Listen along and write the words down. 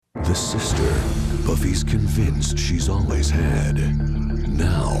the sister Buffy's convinced she's always had.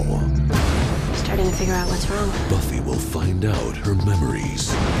 Now, Starting to figure out what's wrong. Buffy will find out her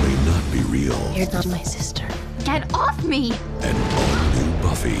memories may not be real. You're not my sister. Get off me! An all-new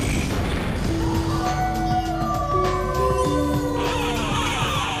Buffy.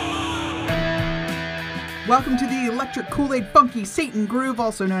 Welcome to the Electric Kool-Aid Funky Satan Groove,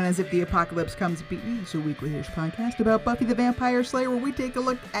 also known as If the Apocalypse Comes Beat Me. It's a weekly-ish podcast about Buffy the Vampire Slayer, where we take a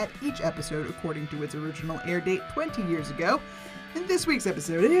look at each episode according to its original air date 20 years ago. And this week's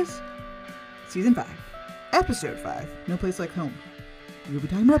episode is Season 5, Episode 5, No Place Like Home. We'll be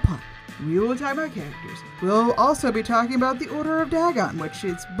talking about plot. We will be talking about characters. We'll also be talking about the Order of Dagon, which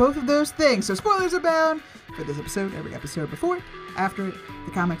is both of those things. So spoilers abound for this episode, every episode before it, after it,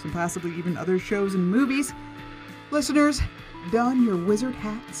 the comics, and possibly even other shows and movies. Listeners, don your wizard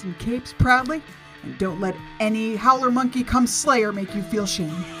hats and capes proudly, and don't let any howler monkey come slayer make you feel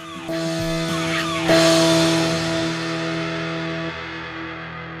shame.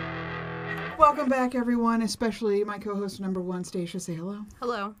 Welcome back, everyone, especially my co-host number one, Stacia. Say hello.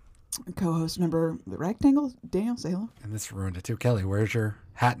 Hello. Co-host number the rectangle, Daniel. Say hello. And this ruined it too. Kelly, where's your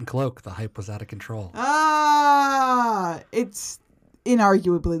hat and cloak? The hype was out of control. It's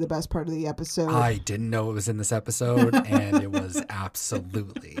inarguably the best part of the episode. I didn't know it was in this episode, and it was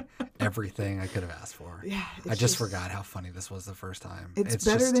absolutely everything I could have asked for. Yeah, I just forgot how funny this was the first time. It's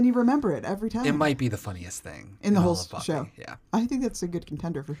better than you remember it every time. It might be the funniest thing in the whole all of Buffy. show. Yeah, I think that's a good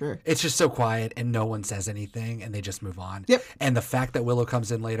contender for sure. it's just so quiet, and no one says anything, and they just move on. Yep. And the fact that Willow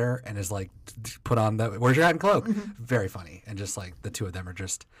comes in later and is like, "Put on the where's your hat and cloak?" Very funny, and just like the two of them are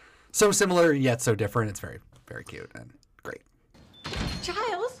just so similar yet so different. It's very, very cute and great.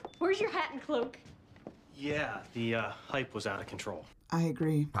 Giles, where's your hat and cloak? Yeah, the hype was out of control. I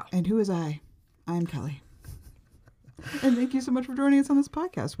agree. Wow. And who is I? I'm Kelly. And thank you so much for joining us on this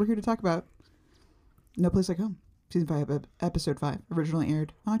podcast. We're here to talk about No Place Like Home, Season 5, Episode 5, originally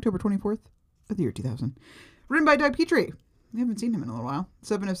aired on October 24th of the year 2000. Written by Doug Petrie. We haven't seen him in a little while.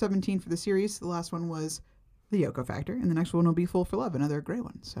 7 of 17 for the series. The last one was The Yoko Factor, and the next one will be Full for Love, another great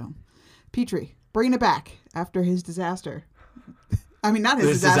one. So, Petrie, bringing it back after his disaster. I mean, not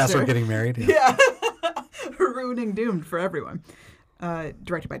his disaster. Of getting married. Yeah. Ruining Doomed for everyone.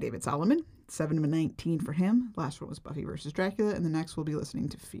 Directed by David Solomon. 7 of 19 for him. Last one was Buffy vs. Dracula, and the next we'll be listening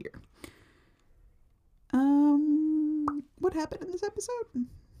to Fear. What happened in this episode?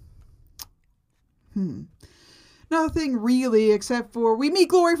 Nothing really, except for we meet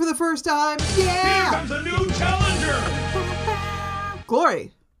Glory for the first time. Yeah! Here comes a new challenger!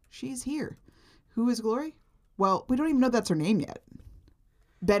 Glory. She's here. Who is Glory? Well, we don't even know that's her name yet.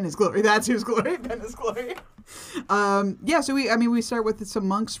 Ben is Glory. That's who's Glory. Ben is Glory. So we start with some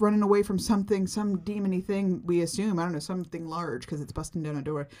monks running away from something, some demony thing, we assume. I don't know, something large because it's busting down a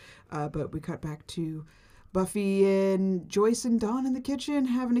door. But we cut back to Buffy and Joyce and Dawn in the kitchen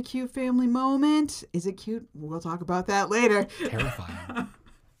having a cute family moment. Is it cute? We'll talk about that later. Terrifying.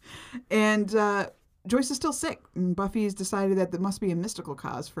 And Joyce is still sick. And Buffy's decided that there must be a mystical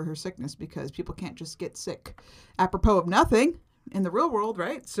cause for her sickness because people can't just get sick apropos of nothing in the real world,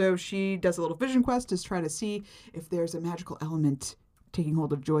 right? So she does a little vision quest to try to see if there's a magical element taking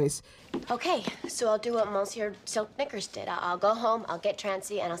hold of Joyce. Okay, so I'll do what Monsieur Silk Knickers did. I'll go home, I'll get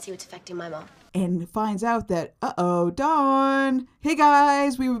trancy, and I'll see what's affecting my mom. And finds out that, Dawn. Hey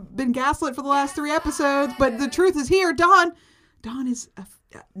guys, we've been gaslit for the last 3 episodes, but the truth is here. Dawn is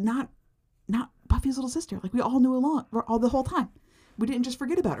not Buffy's little sister. Like we all knew all the whole time. We didn't just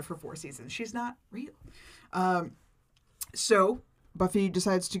forget about her for 4 seasons. She's not real. So Buffy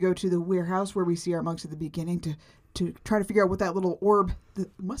decides to go to the warehouse where we see our monks at the beginning to try to figure out what that little orb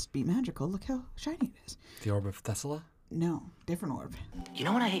that must be magical. Look how shiny it is. The Orb of Thessala? No, different orb. You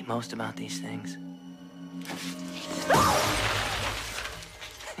know what I hate most about these things?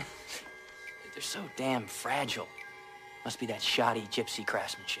 They're so damn fragile. Must be that shoddy gypsy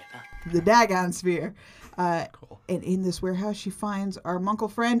craftsmanship, huh? The Dagon Sphere. Cool. And in this warehouse, she finds our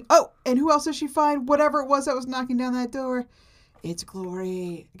Munkle friend. Oh, and who else does she find? Whatever it was that was knocking down that door. It's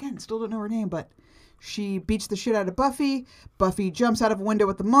Glory. Again, still don't know her name, but she beats the shit out of Buffy. Buffy jumps out of a window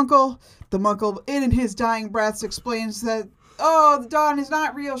with the Munkle. The Munkle, in his dying breaths, explains that, the Dawn is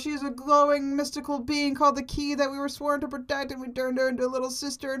not real. She's a glowing, mystical being called the Key that we were sworn to protect, and we turned her into a little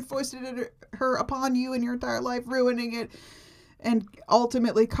sister and foisted her upon you in your entire life, ruining it, and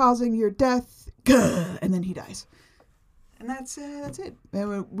ultimately causing your death. And then he dies. And that's it.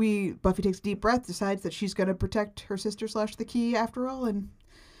 And Buffy takes a deep breath, decides that she's going to protect her sister / the Key after all, and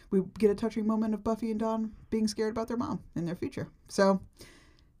we get a touching moment of Buffy and Dawn being scared about their mom and their future. So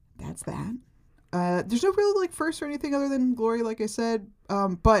that's that. There's no real like first or anything other than Glory, like I said.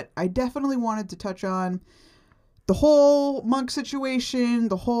 But I definitely wanted to touch on the whole monk situation,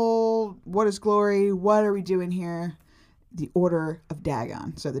 the whole what is Glory, what are we doing here? The Order of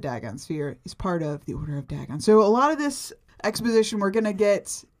Dagon. So the Dagon Sphere is part of the Order of Dagon. So a lot of this exposition we're gonna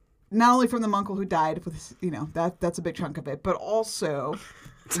get not only from the monk who died, with that's a big chunk of it, but also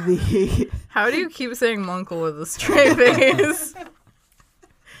the. How do you keep saying Munkle with a straight face?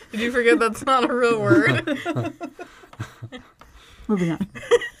 Did you forget that's not a real word? Moving on.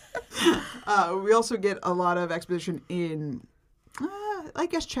 We also get a lot of exposition in, I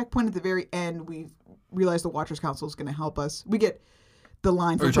guess, Checkpoint at the very end. We realize the Watchers Council is going to help us. We get the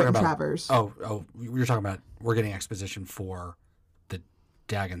line from Quentin Travers. Oh, you're talking about we're getting exposition for the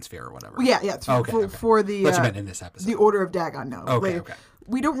Dagon Sphere or whatever. Yeah. For the. What you meant in this episode. The Order of Dagon, no. Okay.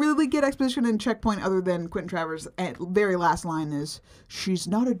 We don't really get exposition in Checkpoint other than Quentin Travers' very last line is, "She's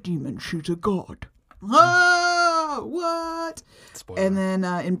not a demon, she's a god." Oh, what? Spoiler. And then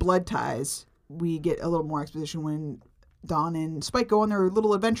in Blood Ties, we get a little more exposition when Dawn and Spike go on their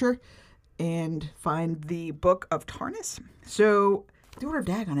little adventure and find the Book of Tarnus. So the Order of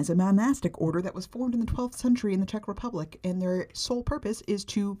Dagon is a monastic order that was formed in the 12th century in the Czech Republic, and their sole purpose is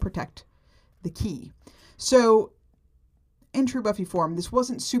to protect the key. So in true Buffy form, this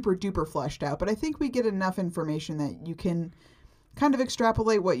wasn't super duper fleshed out, but I think we get enough information that you can kind of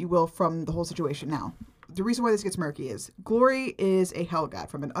extrapolate what you will from the whole situation. Now, the reason why this gets murky is Glory is a hell god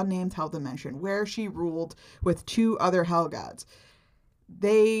from an unnamed hell dimension where she ruled with 2 other hell gods.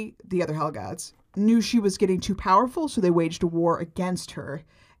 The other hell gods, knew she was getting too powerful, so they waged a war against her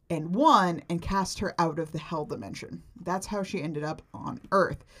and won and cast her out of the hell dimension. That's how she ended up on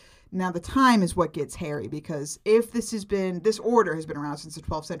Earth. Now, the time is what gets hairy, because if this order has been around since the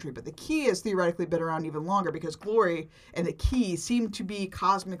 12th century, but the key has theoretically been around even longer because Glory and the key seem to be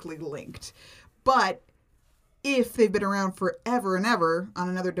cosmically linked. But if they've been around forever and ever on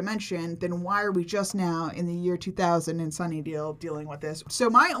another dimension, then why are we just now in the year 2000 in Sunnydale dealing with this? So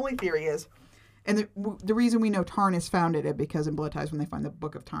my only theory is, and the reason we know Tarnus founded it, because in Blood Ties, when they find the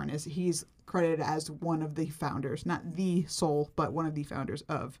Book of Tarnus, he's credited as one of the founders, not the sole, but one of the founders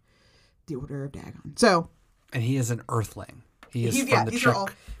of the Order of Dagon. So, and he is an Earthling. He is from the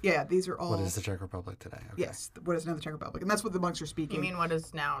Czech. These are all. What is the Czech Republic today? Okay. Yes, what is now the Czech Republic, and that's what the monks are speaking. You mean what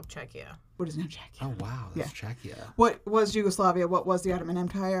is now Czechia? What is now Czechia? Oh wow, that's Czechia. What was Yugoslavia? What was the Ottoman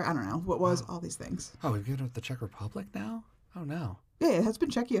Empire? I don't know. What was all these things? Oh, we've given up the Czech Republic now? Oh no. Yeah, it has been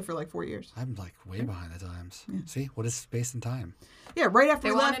Czechia for like 4 years. I'm like way behind the times. Yeah. See, what is space and time? Yeah, right after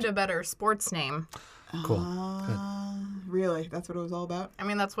they we wanted left. a better sports name. Cool. Good. Really? That's what it was all about? I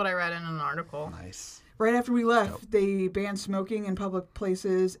mean, that's what I read in an article. Nice. Right after we left, they banned smoking in public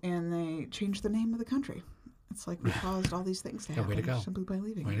places and they changed the name of the country. It's like we caused all these things to happen way to go. simply by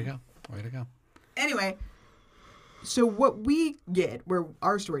leaving. Way to go. Way to go. Anyway, so what we get, where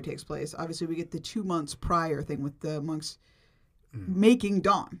our story takes place, obviously we get the 2 months prior thing with the monks making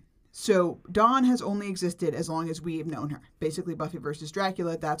Dawn. So Dawn has only existed as long as we have known her. Basically, Buffy versus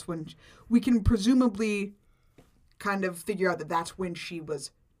Dracula, that's when we can presumably kind of figure out that that's when she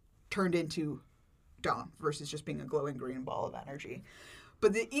was turned into Dawn versus just being a glowing green ball of energy.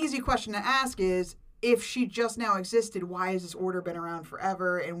 But the easy question to ask is, if she just now existed, why has this order been around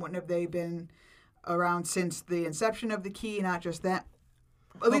forever? And wouldn't have they been around since the inception of the key, not just that?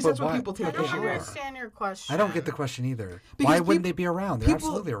 At least that's what people take I don't issue with. understand your question. I don't get the question either. Because Why wouldn't they be around? They're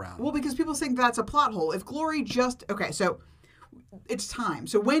absolutely around. Well, because people think that's a plot hole. If Glory just... Okay, so it's time.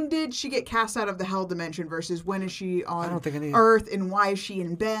 So when did she get cast out of the hell dimension versus when is she on Earth, and why is she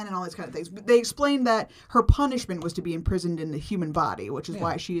in Ben and all these kind of things? But they explained that her punishment was to be imprisoned in the human body, which is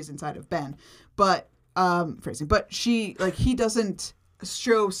why she is inside of Ben. But, phrasing. But she, like, he doesn't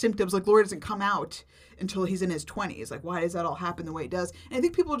show symptoms. Like, Glory doesn't come out until he's in his 20s. Like, why does that all happen the way it does? And I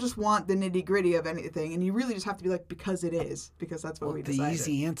think people just want the nitty gritty of anything, and you really just have to be like, because it is, because that's what we decided. The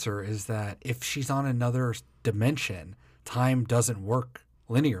easy answer is that if she's on another dimension, time doesn't work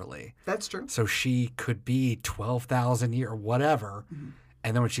linearly. That's true. So she could be 12,000 years or whatever,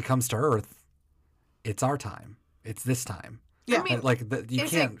 and then when she comes to Earth, it's our time. It's this time. Yeah, I mean, you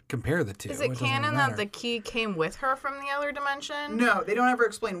can't compare the two. Is it canon that the key came with her from the other dimension? No, they don't ever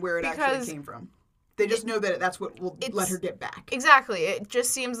explain where it actually came from. They just know that that's what will let her get back. Exactly. It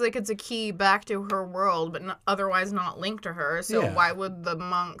just seems like it's a key back to her world, but otherwise not linked to her. So why would the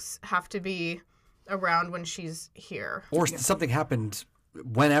monks have to be around when she's here? Or something happened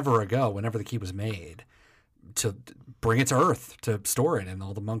whenever the key was made, to bring it to Earth, to store it, and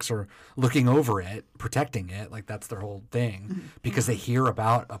all the monks are looking over it, protecting it. Like, that's their whole thing. Because they hear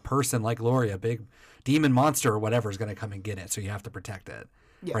about a person like Gloria, a big demon monster or whatever, is going to come and get it, so you have to protect it.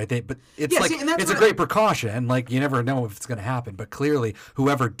 right? But it's Yeah, like see, and that's it's a what- great precaution. Like you never know if it's going to happen. But clearly,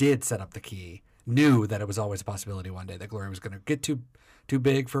 whoever did set up the key knew that it was always a possibility one day that Glory was going to get too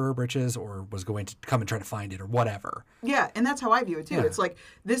big for her britches, or was going to come and try to find it, or whatever. Yeah, and that's how I view it too. Yeah. It's like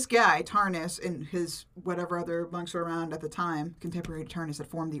this guy, Tarnus, and his whatever other monks were around at the time, contemporary to Tarnus that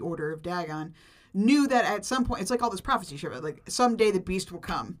formed the Order of Dagon, knew that at some point, it's like all this prophecy shit, like someday the beast will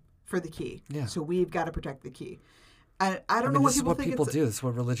come for the key. Yeah. So we've got to protect the key. And I don't I mean, know what this is people what think people it's... do. This is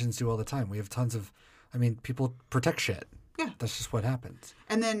what religions do all the time. We have tons of, people protect shit. Yeah. That's just what happens.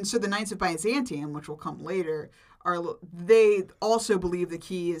 And then, so the Knights of Byzantium, which will come later, they also believe the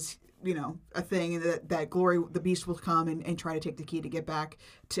key is, a thing, and that Glory, the beast, will come and try to take the key to get back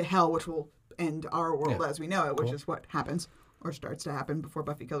to hell, which will end our world as we know it, which is what happens, or starts to happen before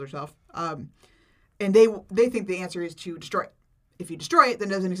Buffy kills herself. And they think the answer is to destroy it. If you destroy it,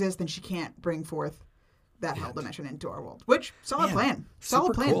 then it doesn't exist, then she can't bring forth that hell dimension into our world. Which, solid plan.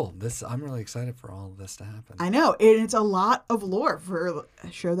 Solid Super plan. cool. I'm really excited for all of this to happen. I know, and it's a lot of lore for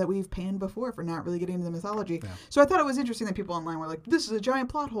a show that we've panned before for not really getting into the mythology. Yeah. So I thought it was interesting that people online were like, "This is a giant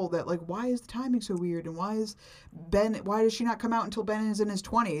plot hole. That like, why is the timing so weird? And why does she not come out until Ben is in his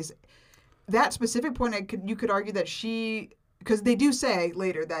 20s?" That specific point, you could argue that because they do say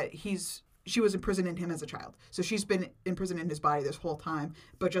later that she was imprisoned in him as a child. So she's been imprisoned in his body this whole time,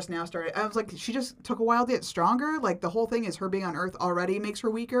 but just now started. I was like, she just took a while to get stronger. Like, the whole thing is her being on Earth already makes her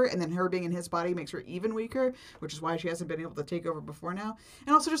weaker, and then her being in his body makes her even weaker, which is why she hasn't been able to take over before now.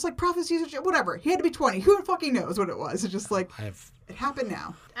 And also just, like, prophecies, whatever. He had to be 20. Who fucking knows what it was? It's just, like, it happened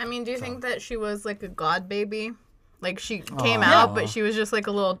now. I mean, do you think that she was, like, a god baby? Like, she came out, but she was just like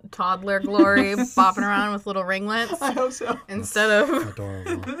a little toddler Glory bopping around with little ringlets. I hope so. Instead of...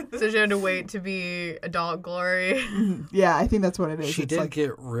 Adorable. So she had to wait to be adult Glory. Yeah, I think that's what it is. She it's did like,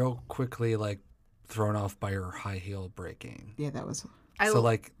 get real quickly, thrown off by her high heel breaking. Yeah, that was...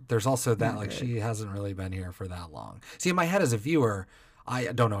 So, there's also that, she hasn't really been here for that long. See, in my head as a viewer,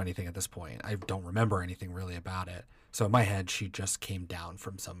 I don't know anything at this point. I don't remember anything really about it. So in my head, she just came down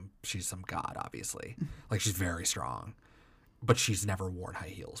from she's some god, obviously. She's very strong. But she's never worn high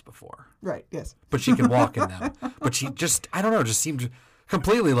heels before. Right, yes. But she can walk in them. But she just seemed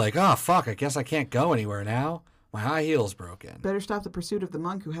completely like, oh, fuck, I guess I can't go anywhere now. My high heel's broken. Better stop the pursuit of the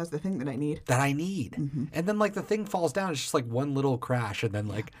monk who has the thing that I need. Mm-hmm. And then, the thing falls down. It's just, one little crash. And then,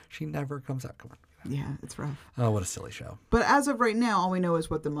 she never comes out. Come on. Yeah, it's rough. Oh, what a silly show. But as of right now, all we know is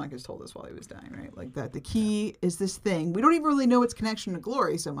what the monk has told us while he was dying, right? Like that the key is this thing. We don't even really know its connection to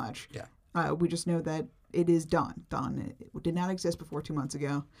Glory so much. Yeah. We just know that it is Dawn. Dawn did not exist before 2 months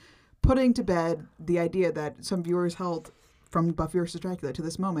ago. Putting to bed the idea that some viewers held from Buffy vs. Dracula to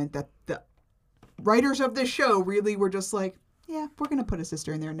this moment that the writers of this show really were just like, yeah, we're going to put a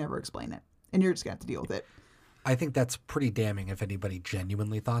sister in there and never explain it. And you're just going to have to deal with it. I think that's pretty damning if anybody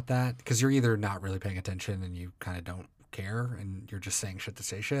genuinely thought that, because you're either not really paying attention and you kind of don't care and you're just saying shit to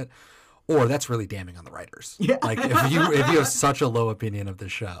say shit, or that's really damning on the writers. Yeah. If you have such a low opinion of the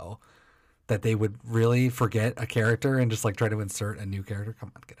show that they would really forget a character and just try to insert a new character,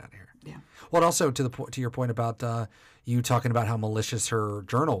 come on, get out of here. Yeah. Well, also to your point about you talking about how malicious her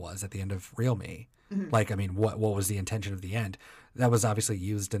journal was at the end of Real Me. Mm-hmm. What was the intention of the end? That was obviously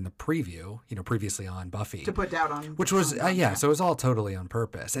used in the preview, previously on Buffy. To put doubt on... Which was, so it was all totally on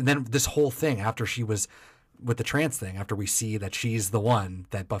purpose. And then this whole thing, after she was, with the trans thing, after we see that she's the one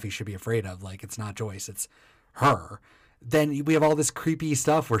that Buffy should be afraid of, it's not Joyce, it's her, then we have all this creepy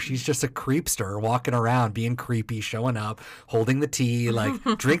stuff where she's just a creepster walking around, being creepy, showing up, holding the tea,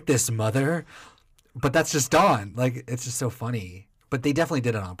 drink this, mother. But that's just Dawn. It's just so funny. But they definitely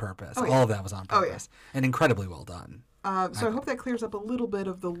did it on purpose. Oh, yeah. All of that was on purpose. Oh, yeah. And incredibly well done. So I hope that clears up a little bit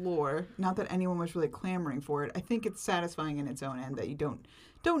of the lore. Not that anyone was really clamoring for it. I think it's satisfying in its own end that you don't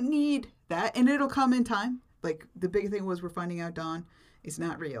need that, and it'll come in time. The big thing was we're finding out Dawn is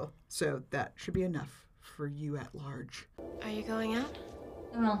not real, so that should be enough for you at large. Are you going out?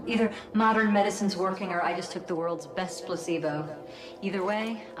 Well, either modern medicine's working or I just took the world's best placebo. Either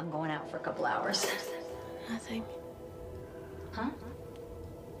way, I'm going out for a couple hours. Nothing. Huh?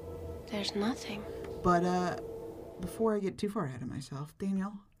 There's nothing. But before I get too far ahead of myself,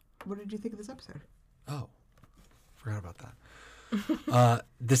 Danielle, what did you think of this episode? Oh, forgot about that.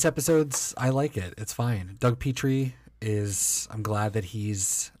 This episode's, I like it. It's fine. Doug Petrie I'm glad that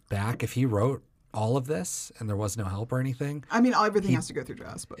he's back. If he wrote all of this and there was no help or anything. Everything has to go through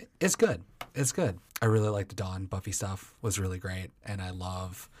Joss, but it's good. It's good. I really like the Dawn Buffy stuff. Was really great, and I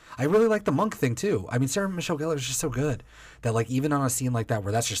really like the monk thing too. Sarah Michelle Gellar is just so good that even on a scene like that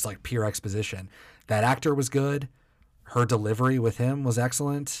where that's just pure exposition, that actor was good. Her delivery with him was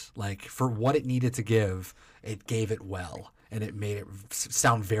excellent. For what it needed to give, it gave it well. and it made it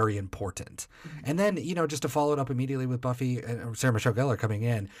sound very important. And then, just to follow it up immediately with Buffy and Sarah Michelle Gellar coming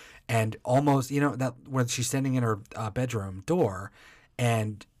in and almost, that when she's standing in her bedroom door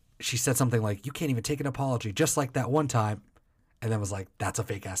and she said something like, "You can't even take an apology," just like that one time. And then was like, "That's a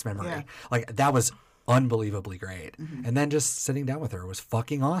fake ass memory." Yeah. Like, that was unbelievably great. And then just sitting down with her was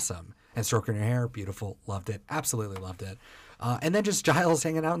fucking awesome. And stroking her hair, beautiful, loved it, absolutely loved it. And then just Giles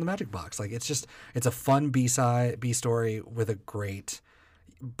hanging out in the magic box. Like, it's a fun B story with a great.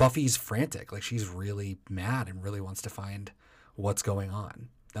 Buffy's frantic. Like, she's really mad and really wants to find what's going on.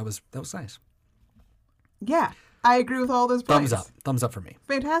 That was nice. Yeah, I agree with all those points. Thumbs up for me.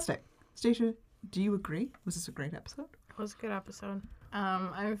 Fantastic. Stacia, do you agree? Was this a great episode? It was a good episode.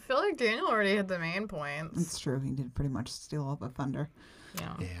 I feel like Daniel already hit the main points. It's true. He did pretty much steal all the thunder.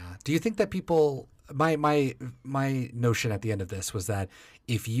 Yeah. Do you think that people? My notion at the end of this was that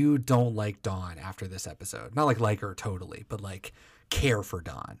if you don't like Dawn after this episode, not like her totally, but like care for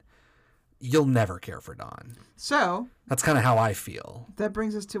Dawn, you'll never care for Dawn. So that's kind of how I feel. That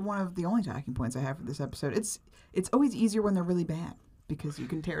brings us to one of the only talking points I have for this episode. It's always easier when they're really bad because you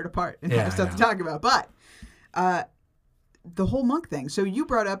can tear it apart and have stuff to talk about. But the whole monk thing. So you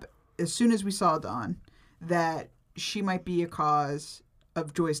brought up as soon as we saw Dawn that she might be a cause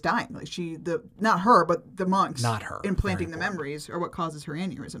of Joyce dying. Like not her, but the monks. Not her. Implanting the memories are what causes her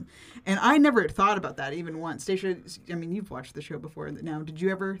aneurysm. And I never thought about that even once. Stacia, I mean, you've watched the show before now. Did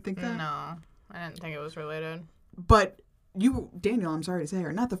you ever think that? No, I didn't think it was related. But you, Daniel, I'm sorry to say,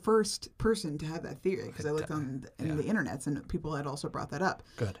 are not the first person to have that theory because I looked on the internets and people had also brought that up.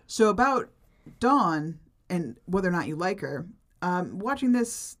 Good. So about Dawn and whether or not you like her, watching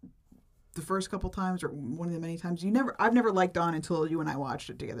this the first couple times or one of the many times, I've never liked Dawn until you and I watched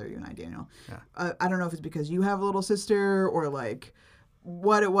it together, you and I, Daniel. Yeah. I don't know if it's because you have a little sister or like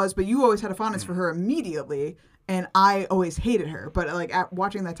what it was, but you always had a fondness for her immediately. And I always hated her. But like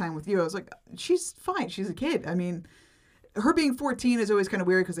watching that time with you, I was like, she's fine. She's a kid. I mean, her being 14 is always kind of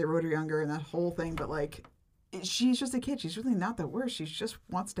weird because they wrote her younger and that whole thing. But like, she's just a kid. She's really not the worst. She just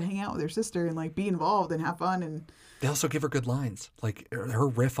wants to hang out with her sister and like be involved and have fun. And they also give her good lines, like her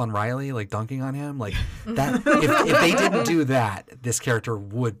riff on Riley, like dunking on him, like that. if they didn't do that, this character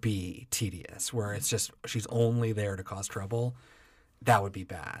would be tedious. Where it's just she's only there to cause trouble. That would be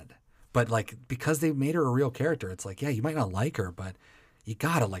bad. But like because they made her a real character, it's like, yeah, you might not like her, but you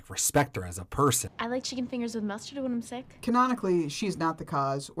gotta like respect her as a person. I like chicken fingers with mustard when I'm sick. Canonically, she's not the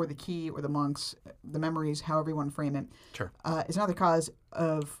cause or the key or the monks, the memories, however you want to frame it. Sure. It's not the cause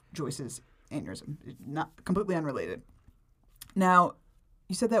of Joyce's aneurysm. Not completely unrelated. Now,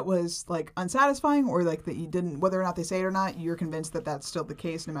 you said that was like unsatisfying, or like that you didn't, whether or not they say it or not, you're convinced that that's still the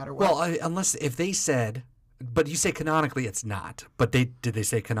case no matter what. Well, unless if they said, but you say canonically it's not, but did they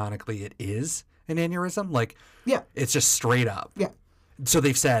say canonically it is an aneurysm? Like, yeah, it's just straight up. Yeah. So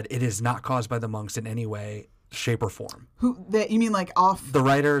they've said it is not caused by the monks in any way, shape, or form. You mean like off? The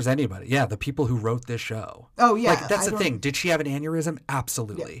writers, anybody. Yeah, the people who wrote this show. Oh, yeah. Like, that's the thing. Did she have an aneurysm?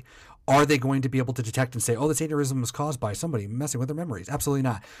 Absolutely. Yeah. Are they going to be able to detect and say, oh, this aneurysm was caused by somebody messing with their memories? Absolutely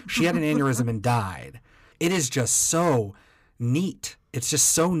not. She had an aneurysm and died. It is just so neat. It's just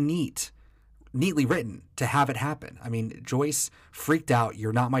so neatly written to have it happen. I mean, Joyce freaked out.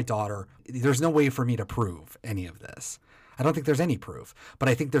 You're not my daughter. There's no way for me to prove any of this. I don't think there's any proof, but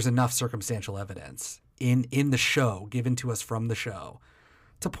I think there's enough circumstantial evidence in the show, given to us from the show,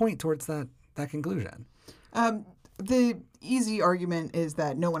 to point towards that conclusion. The easy argument is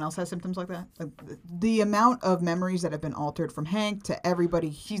that no one else has symptoms like that. Like, the amount of memories that have been altered from Hank to everybody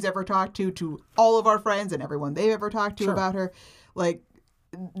he's ever talked to all of our friends and everyone they've ever talked to about her, like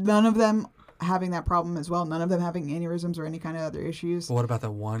none of them having that problem as well. None of them having aneurysms or any kind of other issues. Well, what about the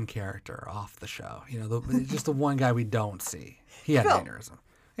one character off the show? You know, just the one guy we don't see. He had Phil. an aneurysm.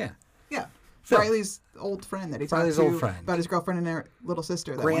 Yeah. Yeah. Phil. Riley's old friend that he talked to about his girlfriend and their little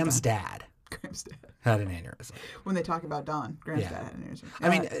sister. Graham's dad. Graham's dad had an aneurysm. When they talk about Dawn, Graham's dad had an aneurysm. I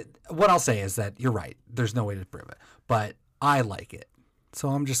mean, what I'll say is that you're right. There's no way to prove it, but I like it, so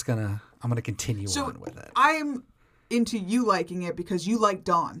I'm gonna continue on with it. I'm into you liking it because you like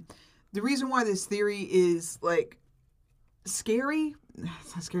Dawn. The reason why this theory is like scary,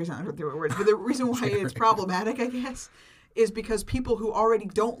 it's not scary, it's not the right word, but the reason why it's problematic, I guess, is because people who already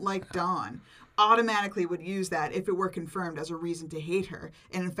don't like Dawn automatically would use that if it were confirmed as a reason to hate her,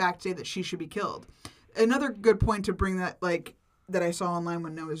 and in fact say that she should be killed. Another good point to bring that I saw online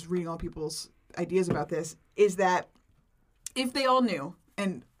when I was reading all people's ideas about this is that if they all knew,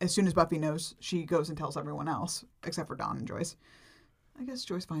 and as soon as Buffy knows, she goes and tells everyone else, except for Dawn and Joyce. I guess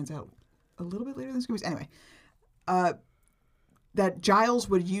Joyce finds out a little bit later than Scooby's. Anyway, that Giles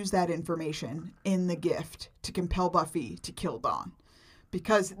would use that information in the gift to compel Buffy to kill Dawn.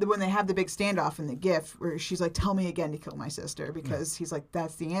 Because when they have the big standoff in the gift where she's like, tell me again to kill my sister, because he's like,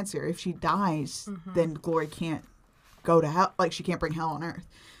 that's the answer. If she dies, then Glory can't go to hell. Like, she can't bring hell on Earth.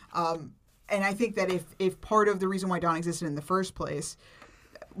 And I think that if part of the reason why Dawn existed in the first place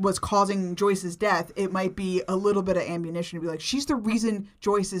was causing Joyce's death, it might be a little bit of ammunition to be like, she's the reason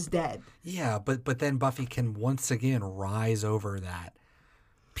Joyce is dead. Yeah, but then Buffy can once again rise over that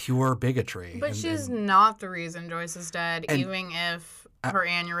pure bigotry. But she's not the reason Joyce is dead, even if her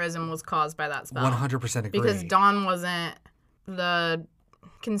aneurysm was caused by that spell. 100% agree. Because Dawn wasn't the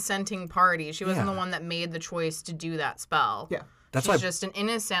consenting party. She wasn't the one that made the choice to do that spell. Yeah. She's just an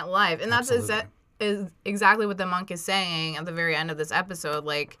innocent life. And that's exactly what the monk is saying at the very end of this episode.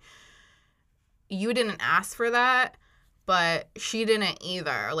 Like, you didn't ask for that, but she didn't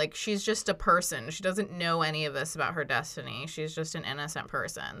either. Like, she's just a person. She doesn't know any of this about her destiny. She's just an innocent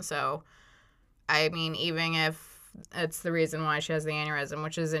person. So, I mean, even if it's the reason why she has the aneurysm,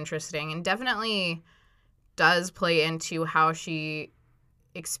 which is interesting and definitely does play into how she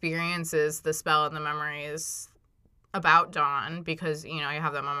experiences the spell and the memories about Dawn, because, you know, you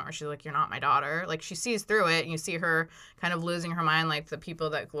have that moment where she's like, you're not my daughter. Like, she sees through it, and you see her kind of losing her mind, like the people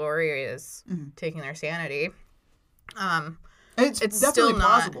that Glory is taking their sanity. It's definitely still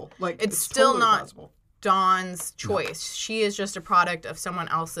plausible. Like, it's still totally not plausible. Dawn's choice. She is just a product of someone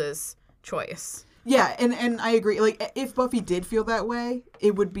else's choice. Yeah, and I agree. Like, if Buffy did feel that way,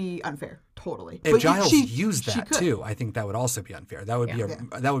 it would be unfair. Totally. If but Giles used that too, I think that would also be unfair. That would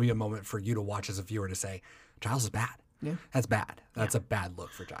Yeah. be a moment for you to watch as a viewer to say, Giles is bad. Yeah. That's bad. That's a bad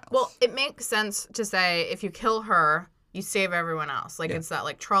look for Giles. Well, it makes sense to say if you kill her, you save everyone else. Like, it's that,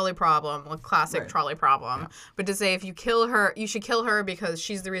 like, trolley problem, like, classic trolley problem. Yeah. But to say if you kill her, you should kill her because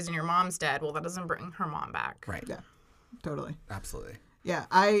she's the reason your mom's dead, well, that doesn't bring her mom back. Right. Yeah, totally. Absolutely. Yeah,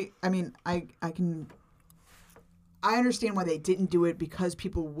 I mean, I understand why they didn't do it, because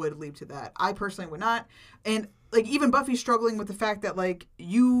people would leap to that. I personally would not. And, like, even Buffy's struggling with the fact that, like,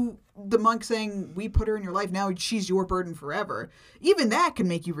 the monk saying, we put her in your life, now she's your burden forever. Even that can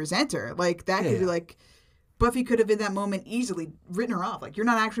make you resent her. Like, that could be, like, Buffy could have in that moment easily written her off. Like, you're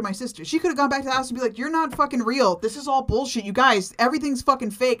not actually my sister. She could have gone back to the house and be like, you're not fucking real. This is all bullshit. You guys, everything's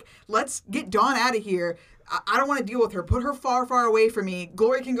fucking fake. Let's get Dawn out of here. I don't want to deal with her. Put her far, far away from me.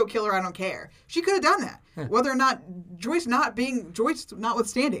 Glory can go kill her. I don't care. She could have done that. Whether or not Joyce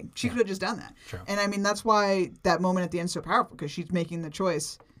notwithstanding, she could have just done that. True. And I mean, that's why that moment at the end is so powerful, because she's making the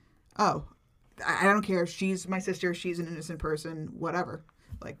choice. Oh, I don't care. She's my sister. She's an innocent person. Whatever.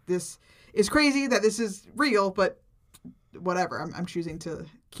 Like, this is crazy that this is real, but whatever. I'm choosing to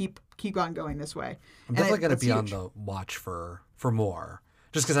keep on going this way. I'm definitely going to be on the watch for more.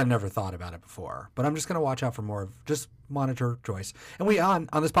 Just because I've never thought about it before. But I'm just going to watch out for more of just monitor Joyce. And we, on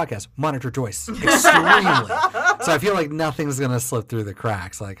this podcast, monitor Joyce extremely. So I feel like nothing's going to slip through the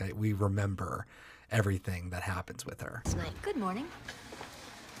cracks. Like, we remember everything that happens with her. Good morning.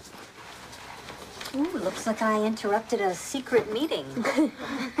 Ooh, looks like I interrupted a secret meeting.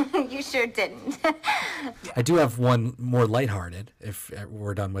 You sure didn't. I do have one more lighthearted, if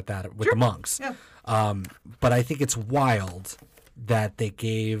we're done with that, with the monks. Yeah. But I think it's wild that they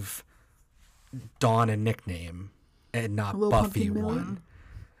gave Dawn a nickname and not Buffy one.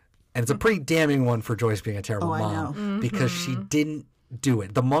 And it's a pretty damning one for Joyce being a terrible mom, because she didn't do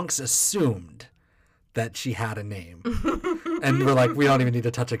it. The monks assumed that she had a name. And we're like, we don't even need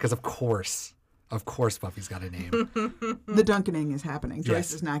to touch it, because of course Buffy's got a name. The Duncaning is happening.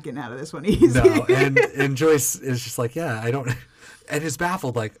 Joyce is not getting out of this one easy. No, and Joyce is just like, yeah, I don't, and is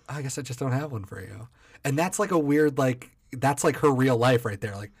baffled, like, I guess I just don't have one for you. And that's like a weird, like, that's like her real life right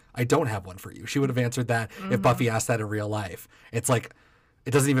there. Like, I don't have one for you. She would have answered that if Buffy asked that in real life. It's like,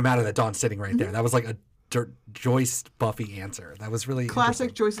 it doesn't even matter that Dawn's sitting right there. That was like a Joyce Buffy answer. That was really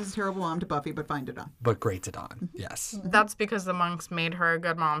classic. Joyce is a terrible mom to Buffy, but fine to Dawn. But great to Dawn. Yes. That's because the monks made her a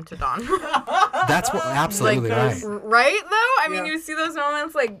good mom to Dawn. That's what absolutely right. Right though? I mean, you see those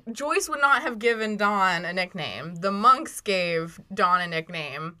moments, like, Joyce would not have given Dawn a nickname. The monks gave Dawn a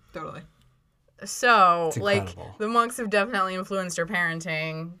nickname. Totally. So, like, the monks have definitely influenced her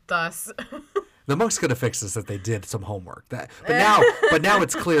parenting, thus. The monks could have fixed this if they did some homework. But now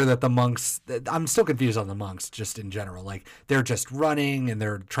it's clear that the monks, I'm still confused on the monks just in general. Like, they're just running and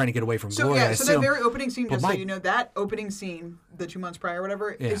they're trying to get away from Gloria. Yeah, so that very opening scene, just so you know, that opening scene, the 2 months prior or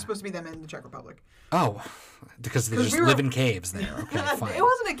whatever, is supposed to be them in the Czech Republic. Oh, because they just live in caves there. Okay, fine. It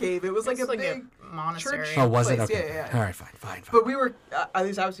wasn't a cave. It was like a big monastery. Church. Oh, was it? Place. Okay. Yeah. All right, fine. But we were, at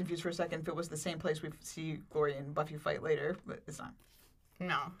least I was confused for a second if it was the same place we see Gloria and Buffy fight later, but it's not.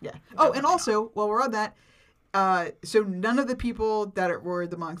 No. Yeah. Oh, and also, while we're on that, So none of the people that were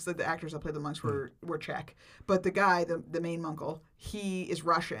the monks, like the actors that played the monks, were Czech. But the guy, the main Munkle, he is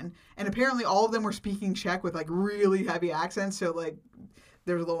Russian, and apparently all of them were speaking Czech with like really heavy accents. So like,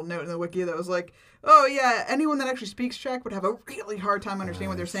 there's a little note in the wiki that was like, "Oh yeah, anyone that actually speaks Czech would have a really hard time understanding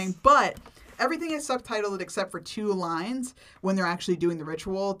what they're saying." But everything is subtitled except for 2 lines when they're actually doing the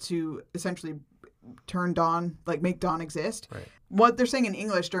ritual to essentially turn Dawn, like make Dawn exist. Right. What they're saying in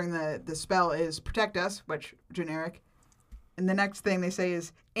English during the spell is "protect us," which generic, and the next thing they say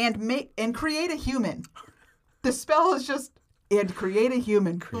is and create a human. The spell is just and create a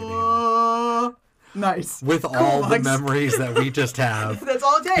human. Nice. With Cool, all the Alex. memories that we just have. That's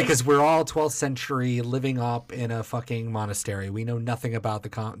all it takes. Because we're all 12th century living up in a fucking monastery. We know nothing about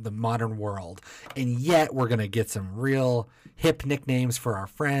the modern world. And yet we're going to get some real hip nicknames for our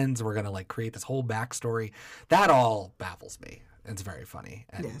friends. We're going to like create this whole backstory. That all baffles me. It's very funny.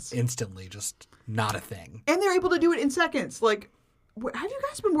 And instantly just not a thing. And they're able to do it in seconds. Like, have you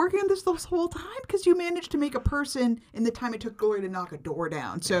guys been working on this whole time? Because you managed to make a person in the time it took Glory to knock a door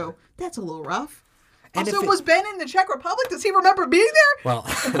down. So that's a little rough. And also, was Ben in the Czech Republic? Does he remember being there? Well,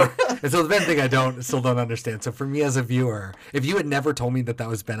 so the Ben thing I still don't understand. So for me as a viewer, if you had never told me that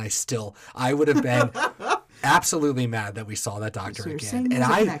was Ben, I would have been absolutely mad that we saw that doctor again.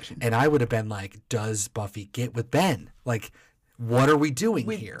 And I would have been like, does Buffy get with Ben? Like, what are we doing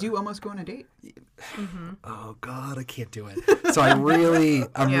here? Do you almost go on a date? Mm-hmm. Oh God, I can't do it. So I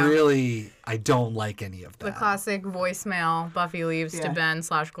don't like any of that. The classic voicemail Buffy leaves to Ben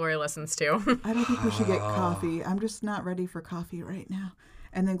 / Glory listens to. I don't think we should get coffee. I'm just not ready for coffee right now.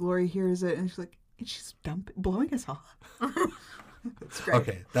 And then Glory hears it and she's like, and she's blowing us off. That's great.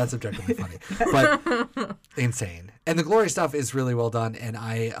 Okay, that's objectively funny, but insane. And the Glory stuff is really well done, and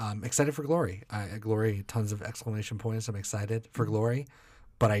I'm excited for Glory. Glory, tons of exclamation points. I'm excited for Glory,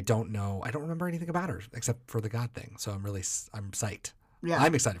 but I don't remember anything about her except for the God thing. So I'm psyched. Yeah.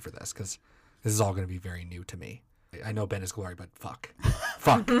 I'm excited for this because this is all going to be very new to me. I know Ben is Glory, but fuck.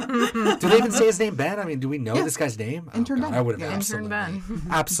 Do they even say his name, Ben? I mean, do we know this guy's name? Intern Ben. I would have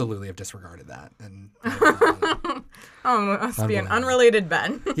absolutely have disregarded that. And must be an unrelated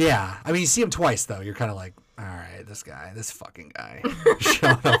Ben. Yeah. I mean, you see him twice, though. You're kind of like, all right, this fucking guy.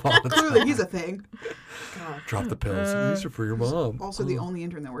 Showing up all the time. Clearly, he's a thing. God. Drop the pills. These are for your mom. Also, the only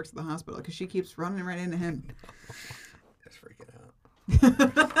intern that works at the hospital because she keeps running right into him. Just freaking out.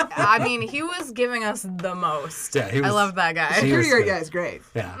 I mean, he was giving us the most. Yeah, I love that guy. Security guard guy is great.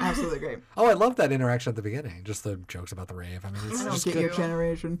 Yeah. Absolutely great. Oh, I love that interaction at the beginning. Just the jokes about the rave. I mean, it's just get your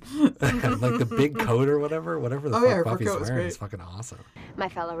generation. like the big coat or whatever the fuck Buffy's wearing is fucking awesome. My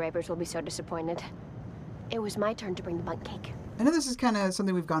fellow ravers will be so disappointed. It was my turn to bring the bunk cake. I know this is kind of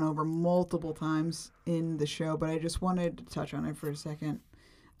something we've gone over multiple times in the show, but I just wanted to touch on it for a second.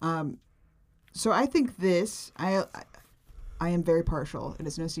 So I think I am very partial. It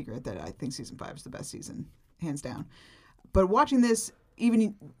is no secret that I think season 5 is the best season, hands down. But watching this,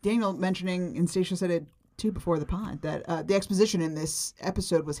 even Daniel mentioning, and Stacia said it too before the pod, that the exposition in this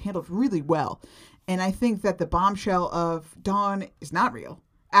episode was handled really well. And I think that the bombshell of Dawn is not real.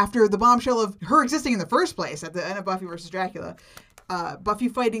 After the bombshell of her existing in the first place at the end of Buffy vs. Dracula, Buffy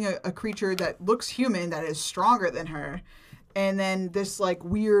fighting a creature that looks human, that is stronger than her, and then this like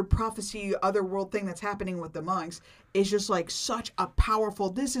weird prophecy otherworld thing that's happening with the monks is just like such a powerful,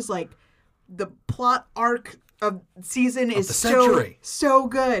 this is like the plot arc of season of is the century. so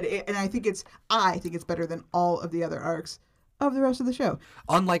good. And I think it's better than all of the other arcs of the rest of the show.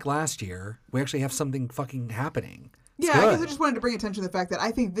 Unlike last year, we actually have something fucking happening. It's I good. guess I just wanted to bring attention to the fact that I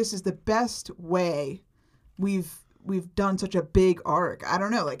think this is the best way we've done such a big arc. I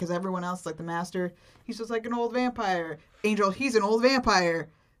don't know, like, because everyone else, like the Master, he's just like an old vampire. Angel, he's an old vampire.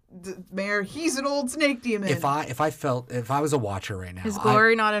 The Mayor, he's an old snake demon. If I was a watcher right now, Is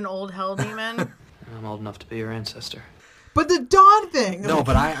Glory not an old hell demon? I'm old enough to be your ancestor. But the Dawn thing. No,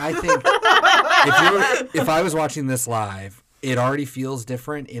 but I think if I was watching this live, it already feels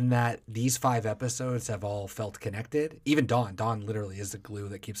different in that these 5 episodes have all felt connected. Even Dawn. Dawn literally is the glue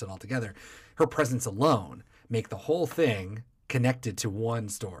that keeps it all together. Her presence alone make the whole thing connected to one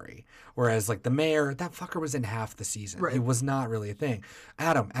story. Whereas like the Mayor, that fucker was in half the season. Right. It was not really a thing.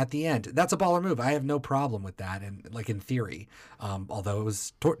 Adam, at the end, that's a baller move. I have no problem with that, and like in theory. Although it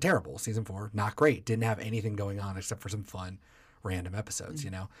was terrible. Season 4, not great. Didn't have anything going on except for some fun, random episodes, you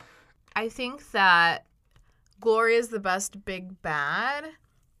know? I think that Glory is the best big bad,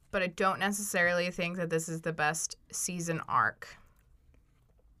 but I don't necessarily think that this is the best season arc.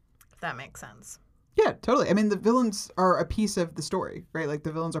 If that makes sense. Yeah, totally. I mean, the villains are a piece of the story, right? Like,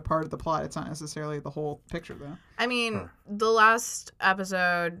 the villains are part of the plot. It's not necessarily the whole picture, though. I mean, the last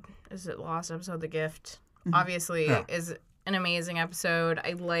episode, is it the last episode, The Gift? obviously is an amazing episode.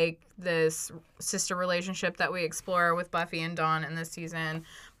 I like this sister relationship that we explore with Buffy and Dawn in this season.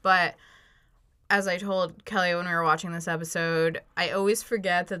 But as I told Kelly when we were watching this episode, I always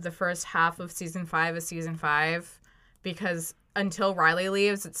forget that the first half of season 5 is season 5 because until Riley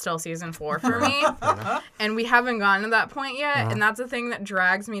leaves, it's still season 4 for me. And we haven't gotten to that point yet. And that's the thing that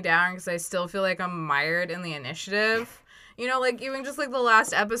drags me down because I still feel like I'm mired in the initiative. You know, like even just like the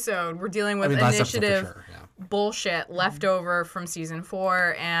last episode, we're dealing with initiative bullshit left over from season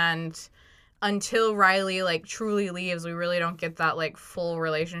 4. And until Riley like truly leaves, we really don't get that like full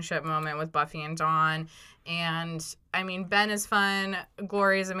relationship moment with Buffy and Dawn. And I mean, Ben is fun,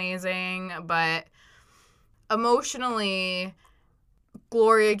 Glory is amazing, but emotionally,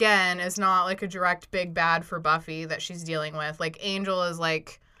 Glory again is not like a direct big bad for Buffy that she's dealing with. Like Angel is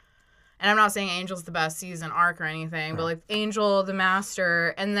like, and I'm not saying Angel's the best season arc or anything, but like Angel, the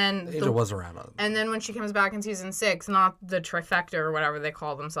Master, and then Angel was around. And then when she comes back in season 6, not the trifecta or whatever they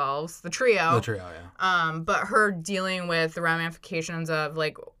call themselves, the trio. The trio, yeah. But her dealing with the ramifications of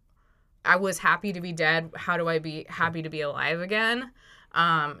like, I was happy to be dead. How do I be happy to be alive again?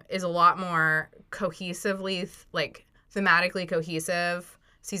 Is a lot more cohesively, like thematically cohesive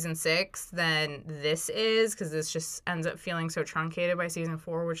season 6 than this is, because this just ends up feeling so truncated by season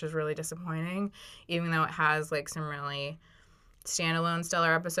 4, which is really disappointing, even though it has like some really standalone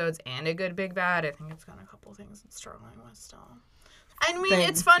stellar episodes and a good big bad. I think it's got a couple things it's struggling with still. I mean,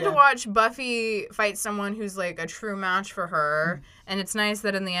 it's fun to watch Buffy fight someone who's like a true match for her, and it's nice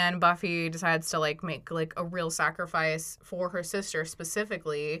that in the end Buffy decides to like make like a real sacrifice for her sister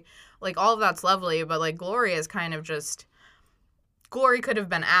specifically. Like all of that's lovely, but like Glory is kind of just Glory could have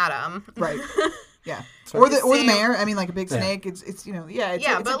been Adam, right? Yeah, or the mayor. I mean, like a big snake. It's you know,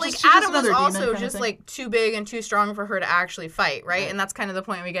 but like Adam was also just like too big and too strong for her to actually fight, right? And that's kind of the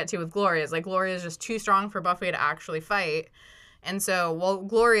point we get to with Glory is like Glory is just too strong for Buffy to actually fight. And so, while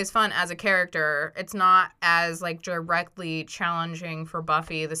Glory is fun as a character, it's not as, like, directly challenging for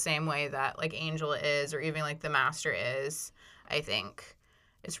Buffy the same way that, like, Angel is or even, like, the Master is, I think.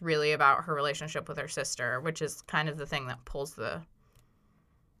 It's really about her relationship with her sister, which is kind of the thing that pulls the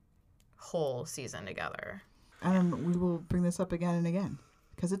whole season together. And we will bring this up again and again,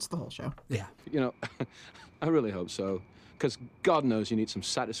 because it's the whole show. Yeah. You know, I really hope so, because God knows you need some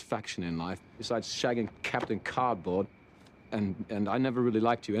satisfaction in life, besides shagging Captain Cardboard. And I never really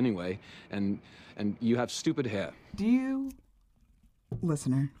liked you anyway, and you have stupid hair. Do you,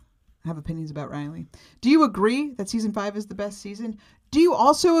 listener, have opinions about Riley? Do you agree that season 5 is the best season? Do you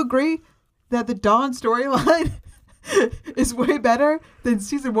also agree that the Dawn storyline is way better than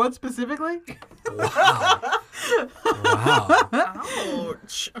season 1 specifically? Wow.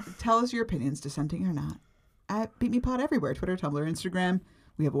 Ouch. Tell us your opinions, dissenting or not, at Beat Me Pod everywhere, Twitter, Tumblr, Instagram.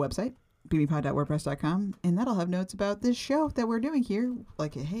 We have a website, beatmepod.wordpress.com, and that'll have notes about this show that we're doing here.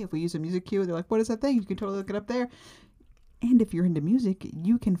 Like, hey, if we use a music cue, they're like, what is that thing? You can totally look it up there. And if you're into music,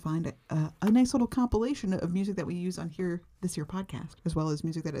 you can find a nice little compilation of music that we use on this here podcast, as well as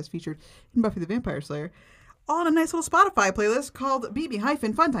music that is featured in Buffy the Vampire Slayer, on a nice little Spotify playlist called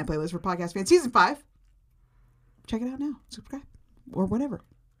BB-Funtime Playlist for Podcast Fans Season 5. Check it out now. Subscribe. Or whatever.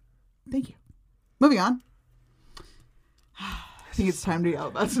 Thank you. Moving on. I think it's time to yell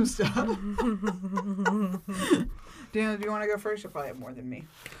about some stuff. Daniel, do you want to go first? You'll probably have more than me.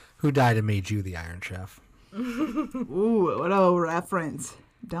 Who died and made you the Iron Chef? Ooh, what a reference.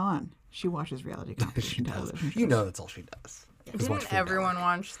 Dawn. She watches reality competition television. You know that's all she does. Didn't everyone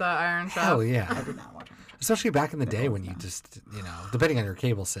watch the Iron Chef? Hell yeah. I did not watch Iron Chef. Especially back in the day when you just, you know, depending on your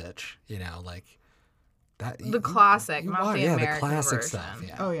cable sitch, you know, like that. The classic, not the American the classic version. stuff.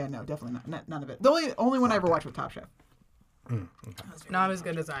 Yeah. Oh yeah, no, definitely not. None of it. The only one I ever watched was Top Chef. Okay. Not as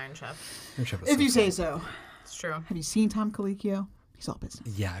good as Iron Chef. Iron Chef is If so you say fun. so. It's true. Have you seen Tom Colicchio? He's all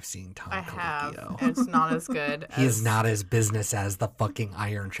business. Yeah, I've seen Tom I Colicchio. have. It's not as good. He is not as business as the fucking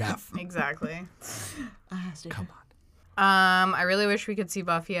Iron Chef. Exactly. Come on. I really wish we could see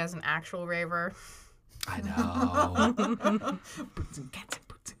Buffy as an actual raver. I know. Boots and cats and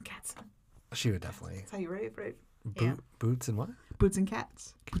boots and cats. She would definitely. That's how you rave, right? Boots and what? Boots and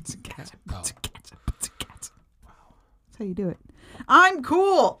cats. Boots and cats. Boots Oh. and cats. Boots and cats. Wow. That's how you do it. I'm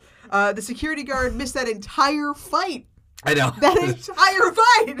cool. The security guard missed that entire fight. I know. That entire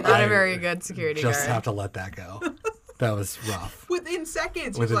fight. Not a very good security guard. Just have to let that go. That was rough. Within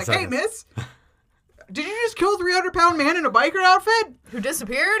seconds. Within He's like, seconds. hey, miss. Did you just kill a 300-pound man in a biker outfit? Who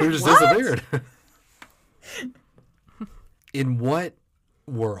disappeared? Who just What? disappeared? In what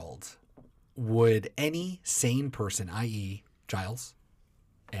world would any sane person, i.e. Giles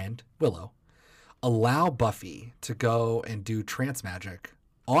and Willow, allow Buffy to go and do trance magic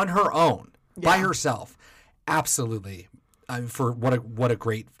on her own by herself. Absolutely. For what a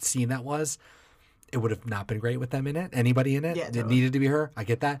great scene that was. It would have not been great with them in it. Anybody in it. Yeah, It totally. needed to be her. I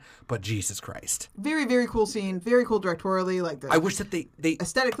get that. But Jesus Christ. Very, very cool scene. Very cool directorially. Like I wish that they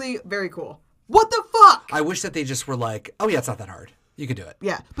aesthetically, very cool. What the fuck? I wish that they just were like, oh yeah, it's not that hard. You can do it.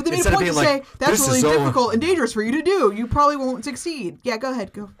 Yeah, but they made a Instead of point to being say, like, that's "This really is so-" difficult and dangerous for you to do. You probably won't succeed. Yeah, go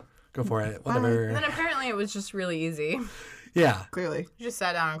ahead. Go. Go for it. Whatever. And then apparently it was just really easy. Yeah. Clearly. You just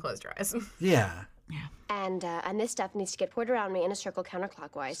sat down and closed your eyes. Yeah. And this stuff needs to get poured around me in a circle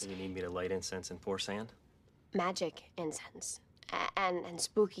counterclockwise. So you need me to light incense and pour sand? Magic incense. And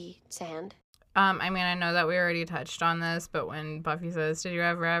spooky sand. I mean, I know that we already touched on this, but when Buffy says, did you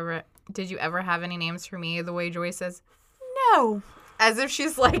ever have any names for me? The way Joy says, no. As if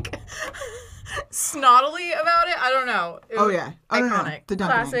she's like snottily about it. I don't know. Oh, yeah. Iconic. No. The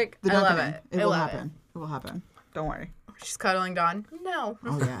Duncan. Classic. The I love Duncan. it. It I will love happen. It will happen. Don't worry. She's cuddling Dawn. No.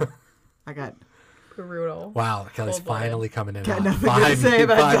 Oh, yeah. I got... Brutal. Wow, Kelly's Cold-blooded. finally coming in. Got hot. nothing good to say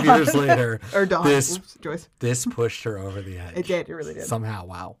about five Dawn. years later. Or Dawn. This, Oops, Joyce. This pushed her over the edge. It did. It really did. Somehow,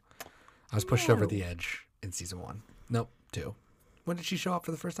 wow. I was pushed over the edge in season 1. Nope, 2. When did she show up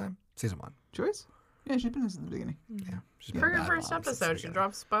for the first time? Season 1. Joyce? Yeah, she's been since the beginning. Yeah. She's been For a your bad first mom since the episode, she beginning.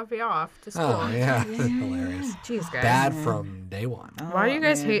 drops Buffy off to school. Oh, yeah. Hilarious. Jeez, guys. Bad from day one. Why do you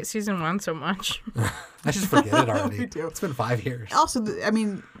guys hate season 1 so much? I just forget it already. Me too. It's been 5 years. Also, I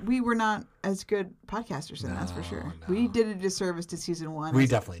mean, we were not as good podcasters then, that's for sure. We did a disservice to season 1. We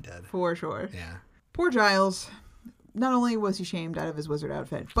definitely did. For sure. Yeah. Poor Giles. Not only was he shamed out of his wizard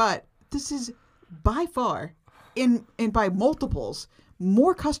outfit, but this is by far, and by multiples,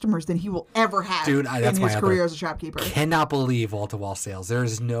 more customers than he will ever have Dude, that's in my his other- career as a shopkeeper. Cannot believe wall-to-wall sales. There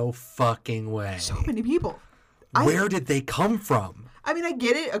is no fucking way. So many people. Where did they come from? I mean, I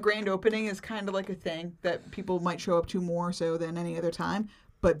get it. A grand opening is kind of like a thing that people might show up to more so than any other time.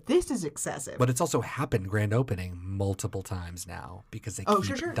 But this is excessive. But it's also happened grand opening multiple times now because they keep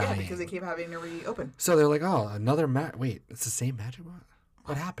sure. dying. Yeah, because they keep having to reopen. So they're like, oh, another wait, it's the same magic?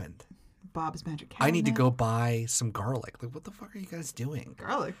 What happened? Bob's Magic Cabinet. I need to go buy some garlic. Like, what the fuck are you guys doing?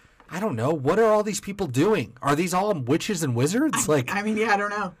 Garlic? I don't know. What are all these people doing? Are these all witches and wizards? I mean, yeah, I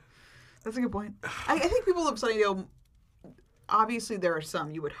don't know. That's a good point. I think people of Sunnydale, obviously there are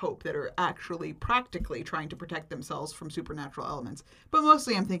some you would hope that are actually practically trying to protect themselves from supernatural elements. But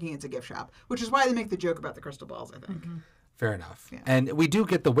mostly I'm thinking it's a gift shop, which is why they make the joke about the crystal balls, I think. Fair enough. Yeah. And we do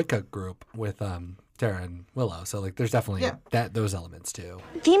get the Wicca group with Tara and Willow. So like there's definitely those elements too.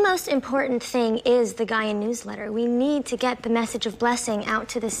 The most important thing is the Gaia newsletter. We need to get the message of blessing out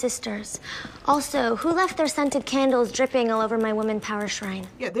to the sisters. Also, who left their scented candles dripping all over my woman power shrine?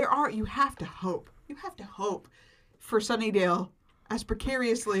 Yeah, you have to hope. You have to hope for Sunnydale, as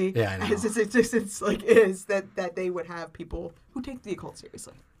precariously as its existence is, that they would have people who take the occult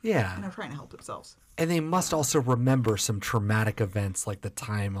seriously. Yeah. And are trying to help themselves. And they must also remember some traumatic events like the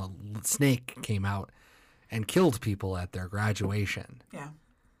time a snake came out and killed people at their graduation. Yeah.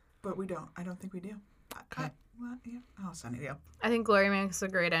 But we don't. I don't think we do. Okay. Well, yeah. Oh, Sunnydale. I think Glory makes a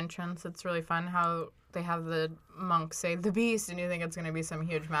great entrance. It's really fun how they have the monk say the beast, and you think it's going to be some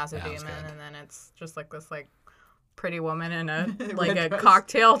huge, massive demon, and then it's just like this pretty woman in a a dress.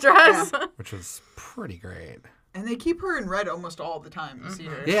 cocktail dress. Yeah. Which was pretty great. And they keep her in red almost all the time. You see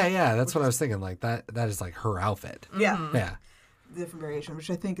her. Yeah. That's what I was thinking. Like that is like her outfit. Yeah. Yeah. Different variation, which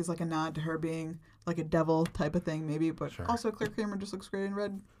I think is like a nod to her being like a devil type of thing, maybe. But also Claire Kramer just looks great in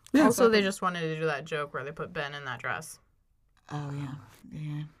red. Yeah. Also, they just wanted to do that joke where they put Ben in that dress. Oh yeah.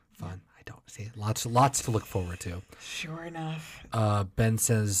 Yeah. Fun. I don't see it. Lots to look forward to. Sure enough. Ben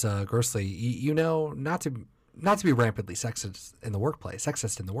says, grossly, you know, not to be rampantly sexist in the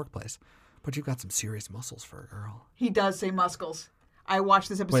workplace, but you've got some serious muscles for a girl. He does say muscles. I watched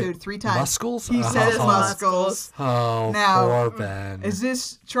this episode 3 times. Muscles? He says muscles. Oh, now, poor Ben. Is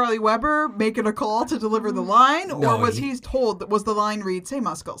this Charlie Weber making a call to deliver the line? No, or was he told, was the line read, say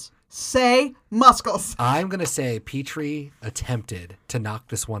muscles? Say muscles. I'm going to say Petrie attempted to knock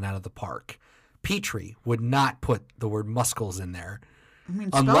this one out of the park. Petrie would not put the word muscles in there. I mean,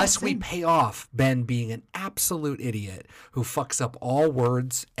 unless we pay off Ben being an absolute idiot who fucks up all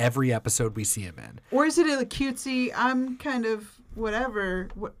words every episode we see him in. Or is it a cutesy, I'm kind of whatever,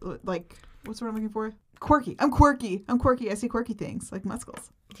 what's the word I'm looking for? Quirky. I'm quirky. I say quirky things, like muscles.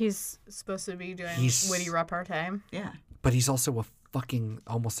 He's supposed to be doing witty repartee. Yeah. But he's also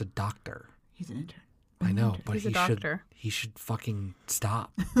almost a doctor. He's an intern. I know, but he's a doctor. He should fucking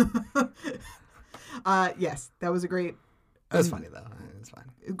stop. Yes, that was a great... That was funny, though. It's fine.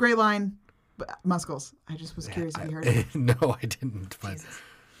 Great line, but muscles. I just was curious if you heard it. No, I didn't. But...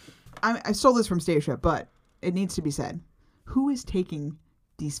 I stole this from Stacia, but it needs to be said. Who is taking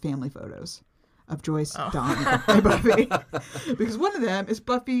these family photos? of Joyce, Dawn, and Buffy. Because one of them is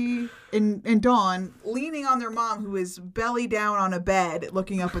Buffy and Dawn leaning on their mom, who is belly down on a bed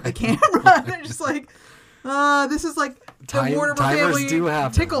looking up at the camera. They're just like, this is like the Warner family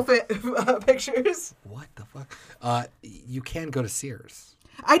tickle fit pictures. What the fuck? You can go to Sears.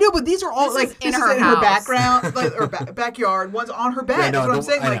 I know, but these are all this like in her background, like, or backyard. One's on her bed. Yeah, That's what I'm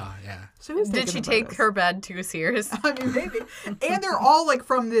saying. I Like, know, yeah. so who's Did she take her bed to Sears? I mean, maybe. And they're all like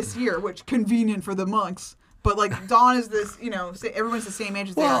from this year, which convenient for the monks. But like Dawn is this, everyone's the same age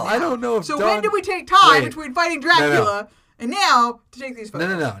as they are now. I don't know if so Dawn... when did we take time between fighting Dracula and now to take these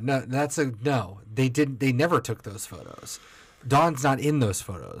photos? No. That's a no. They didn't. They never took those photos. Dawn's not in those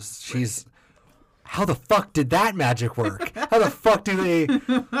photos. She's. How the fuck did that magic work? How the fuck do they,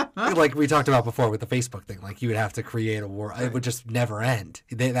 like we talked about before with the Facebook thing, like you would have to create a war. It would just never end.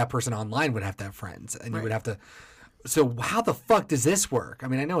 That person online would have to have friends and you would have to. So how the fuck does this work? I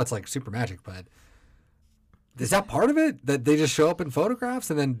mean, I know it's like super magic, but is that part of it? That they just show up in photographs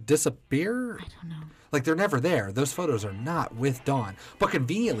and then disappear? I don't know. Like they're never there. Those photos are not with Dawn, but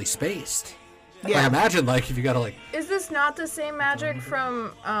conveniently spaced. Yeah. Like, imagine like if you got to like. Is this not the same magic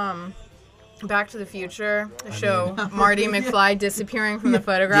from Back to the Future, the show Marty McFly disappearing from the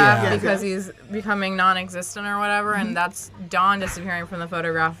photograph because he's becoming non-existent or whatever, and that's Dawn disappearing from the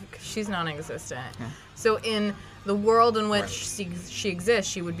photograph because she's non-existent. So in the world in which she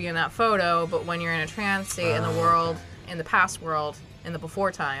exists, she would be in that photo, but when you're in a trance state in the world, in the past world, in the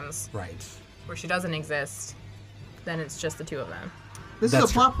before times, where she doesn't exist, then it's just the two of them. This is a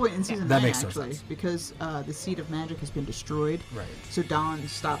plot point in season 9, makes actually, because the seed of magic has been destroyed. Right. So Dawn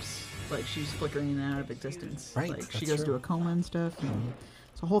stops. Like, she's flickering in and out of existence. Right, Like, she that's goes true. to a coma and stuff. And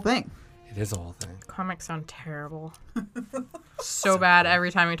it's a whole thing. It is a whole thing. Comics sound terrible. so bad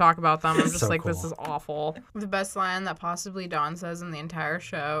every time we talk about them. I'm just So like, cool. this is awful. The best line that possibly Dawn says in the entire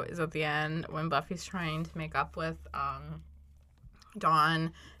show is at the end when Buffy's trying to make up with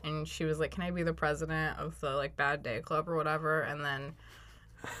Dawn, and she was like, can I be the president of the like Bad Day Club or whatever? And then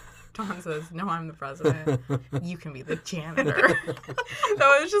Dawn says, no, I'm the president. You can be the janitor.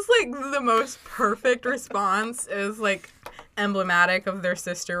 That was just like the most perfect response. It was like emblematic of their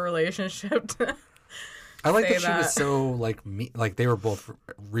sister relationship. I like that she was so like like they were both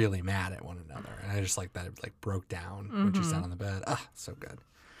really mad at one another, and I just like that it like broke down when she sat on the bed. Ah, so good.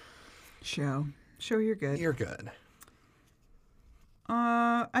 Show, you're good. You're good.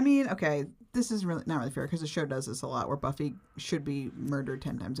 I mean, okay, this is really not really fair because the show does this a lot, where Buffy should be murdered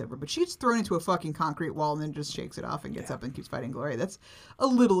 10 times over, but she's thrown into a fucking concrete wall and then just shakes it off and gets up and keeps fighting Gloria. That's a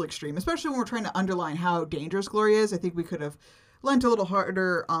little extreme, especially when we're trying to underline how dangerous Gloria is. I think we could have lent a little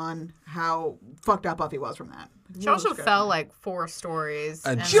harder on how fucked up Buffy was from that. She also fell like 4 stories.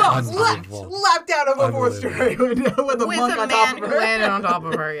 And just leapt out of a 4-story window with a monk on top of her. Who landed on top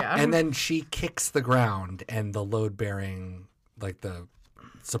of her, yeah. And then she kicks the ground, and the load-bearing, like the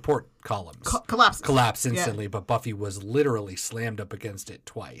support columns, collapse instantly. But Buffy was literally slammed up against it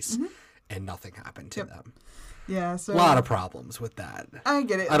twice, and nothing happened to them. Yeah, so a lot of problems with that. I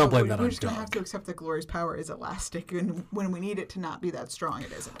get it. I don't blame that on We're just gonna Doug. have to accept that Gloria's power is elastic, and when we need it to not be that strong,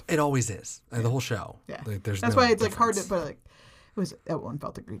 it isn't. It always is. The whole show. Yeah, like, there's that's no why it's like hard difference. to, but like it was that one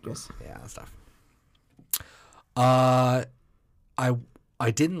felt egregious. Yeah, that's tough. I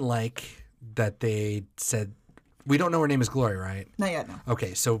didn't like that they said we don't know her name is Gloria, right? Not yet, no.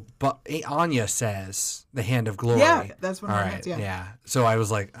 Okay, so but Anya says the hand of glory. Yeah, that's one of All my right, notes, yeah. So I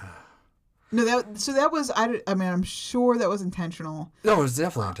was like, No, that was I mean I'm sure that was intentional. no, it was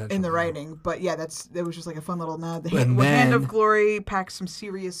definitely intentional In the writing, but yeah, that was just like a fun little nod. The And hand then- of glory packs some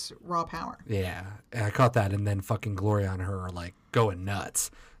serious raw power. Yeah, and I caught that, and then fucking Gloria on her are like going nuts.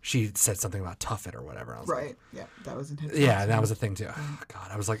 She said something about tough it or whatever. I was Right. Yeah, that was intentional. Like, yeah, that was a thing too. Oh,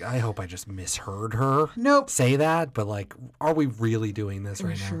 God, I was like, I hope I just misheard her. Nope. Say that, but like, are we really doing this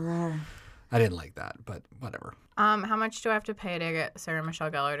right now? Sure are. I didn't like that, but whatever. How much do I have to pay to get Sarah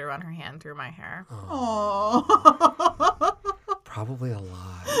Michelle Gellar to run her hand through my hair? Oh. Probably a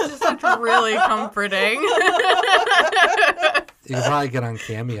lot. Just like really comforting. You could probably get on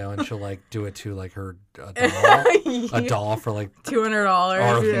Cameo and she'll like do it to like her doll, a doll for like $200.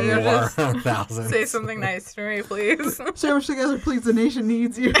 or more, Just thousands. say something nice to me, please. So much together, please. The nation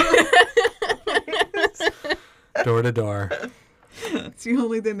needs you. Door to door. It's the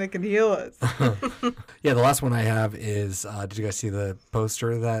only thing that can heal us. Yeah, the last one I have is, did you guys see the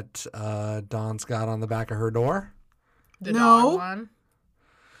poster that Dawn's got on the back of her door? The dog one.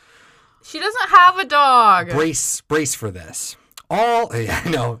 She doesn't have a dog. Brace for this. I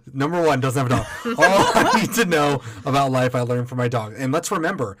know, number one, doesn't have a dog. All I need to know about life I learned from my dog. And let's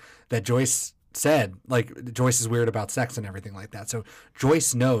remember that Joyce said, like, Joyce is weird about sex and everything like that. So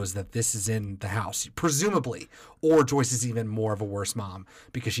Joyce knows that this is in the house, presumably. Or Joyce is even more of a worse mom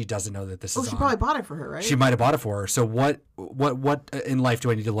because she doesn't know that this is she on. probably bought it for her, right? She might have bought it for her. So what in life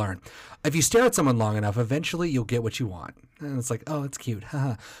do I need to learn? If you stare at someone long enough, eventually you'll get what you want. And it's like, oh, it's cute.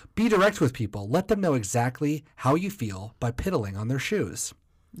 Be direct with people. Let them know exactly how you feel by piddling on their shoes.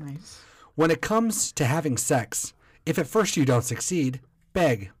 Nice. When it comes to having sex, if at first you don't succeed,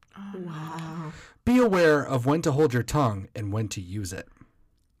 beg. Wow. Be aware of when to hold your tongue and when to use it.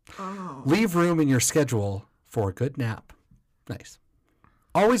 Oh. Leave room in your schedule for a good nap. Nice.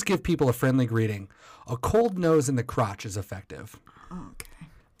 Always give people a friendly greeting. A cold nose in the crotch is effective. Okay.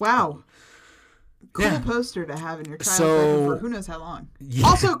 Wow. Cool Yeah. poster to have in your child So- for who knows how long. Yeah.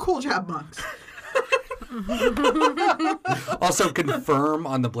 Also, cool job, monks. Also confirm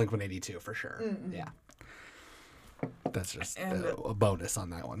on the Blink-182 for sure. Mm-mm. Yeah. That's just And, a bonus on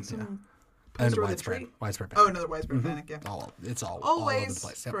that one. Yeah. And poster with a widespread. tree? Widespread Oh, panic. another widespread panic, yeah. It's all Always, over the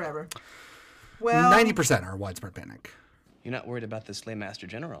place. Yep. forever. Well, 90% are widespread panic. You're not worried about the Slay Master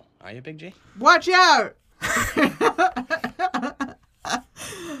General, are you, Big G? watch out!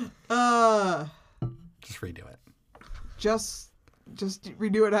 Just redo it. Just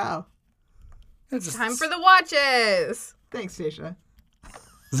redo it how? It's just, Time for the watches. Thanks, Stacia.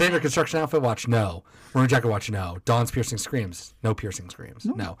 Xander construction outfit watch, no. Maroon jacket watch, no. Dawn's piercing screams, no piercing screams,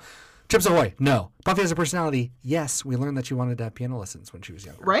 no. Chips Ahoy, no. Buffy has a personality, yes. We learned that she wanted to have piano lessons when she was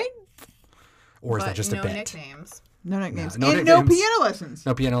younger. Right? Or is But that just no a bit? nicknames. No nicknames. No and no nicknames. piano lessons.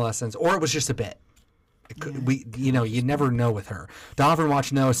 No piano lessons, or it was just a bit. It could, you never know with her. Donovan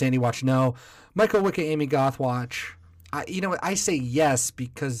watch, no. Sandy watch, no. Michael Wicca, Amy Goth watch. I say yes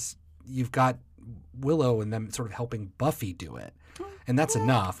because you've got Willow and them sort of helping Buffy do it, and that's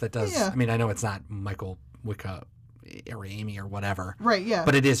enough. That does. Yeah. I mean, I know it's not Michael Wicca or Amy or whatever. Right, yeah.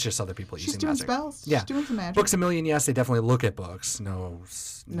 But it is just other people She's using doing magic. spells. Yeah. She's doing some magic. Books a Million, yes. They definitely look at books. No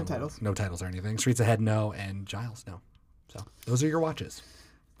titles. No titles or anything. Streets Ahead, no. And Giles, no. So those are your watches.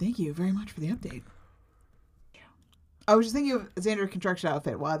 Thank you very much for the update. I was just thinking of Xander construction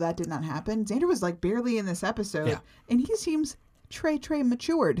outfit. Wow, that did not happen. Xander was like barely in this episode, Yeah. and he seems Trey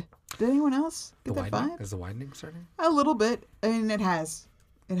matured. Did anyone else get The that widening? vibe? Is the widening starting? A little bit. I mean, it has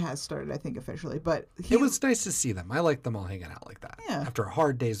started, I think, officially. But It was nice to see them. I like them all hanging out like that. Yeah. After a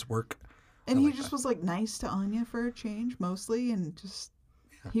hard day's work. and he just was like nice to Anya for a change, mostly, and just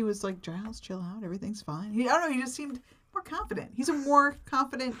he was like, Giles, chill out, everything's fine. I don't know. He just seemed more confident. He's a more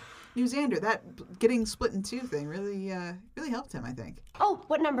confident new Xander. That getting split in two thing really helped him, I think. Oh,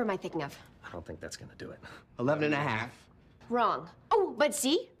 what number am I thinking of? I don't think that's gonna do it. 11 and a half. Wrong. Oh, but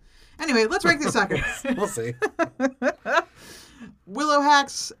see? Anyway, let's rank this sucker. We'll see. Willow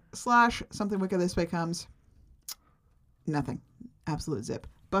hacks / something Wicca this way comes. Nothing. Absolute zip.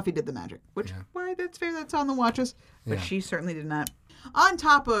 Buffy did the magic, which, why, that's fair. That's on the watches. But Yeah. she certainly did not. On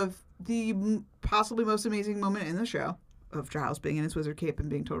top of the possibly most amazing moment in the show of Giles being in his wizard cape and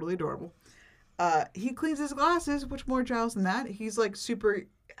being totally adorable, he cleans his glasses, which more Giles than that. He's like super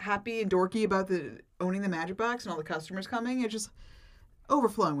happy and dorky about owning the magic box and all the customers coming. It's just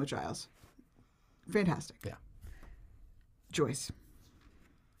overflowing with Giles. Fantastic. Yeah. Joyce,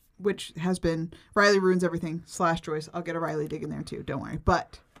 which has been Riley ruins everything / Joyce. I'll get a Riley dig in there too. Don't worry.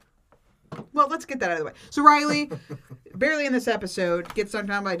 But, well, let's get that out of the way. So Riley, barely in this episode, gets dunked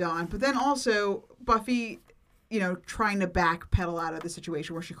on by Dawn. But then also Buffy, trying to backpedal out of the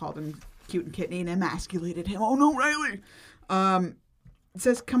situation where she called him cute and kidney and emasculated him. Oh no, Riley.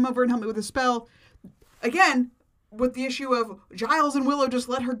 Says, come over and help me with a spell. Again, with the issue of Giles and Willow just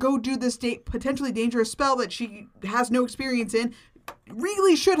let her go do this potentially dangerous spell that she has no experience in.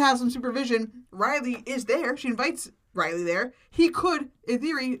 Really should have some supervision. Riley is there. She invites Riley there. He could, in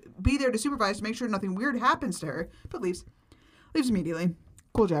theory, be there to supervise to make sure nothing weird happens to her, but leaves immediately.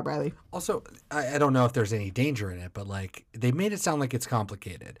 Cool job, Riley. Also, I don't know if there's any danger in it, but like they made it sound like it's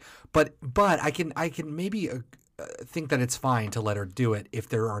complicated. But I can maybe think that it's fine to let her do it if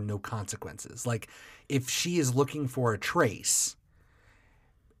there are no consequences. Like if she is looking for a trace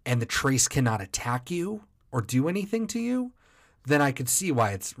and the trace cannot attack you or do anything to you, then I could see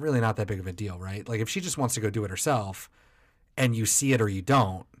why it's really not that big of a deal, right? Like if she just wants to go do it herself and you see it or you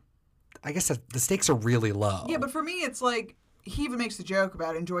don't, I guess the stakes are really low. Yeah, but for me, it's like he even makes the joke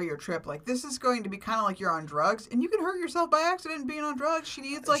about enjoy your trip. Like this is going to be kind of like you're on drugs and you can hurt yourself by accident being on drugs. She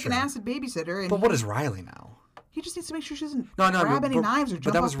needs like an acid babysitter. And But what is Riley now? He just needs to make sure she doesn't No, grab any knives or jump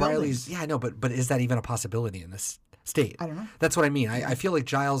but that was off buildings. Riley's. Yeah, I know, but is that even a possibility in this state? I don't know. That's what I mean. I feel like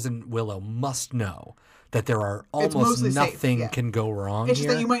Giles and Willow must know that there are It's almost mostly safe, nothing yeah. can go wrong It's just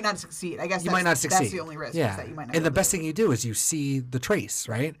here. that you might not succeed. I guess You might not succeed. That's the only risk. Yeah, Is that you might not and the be best thing you do is you see the trace,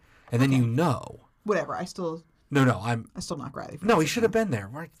 right? And then you know. Whatever. I'm still not Riley. No, he should have been there.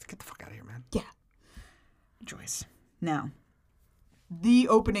 Get the fuck out of here, man. Yeah. Joyce. Now, the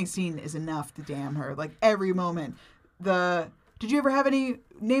opening scene is enough to damn her. Like, every moment. Did you ever have any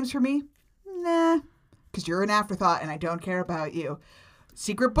names for me? Nah. Because you're an afterthought and I don't care about you.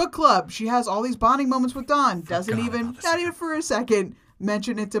 Secret book club. She has all these bonding moments with Dawn. Doesn't even, not even for a second,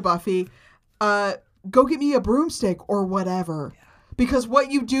 mention it to Buffy. Go get me a broomstick or whatever. Yeah. Because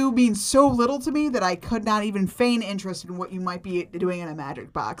what you do means so little to me that I could not even feign interest in what you might be doing in a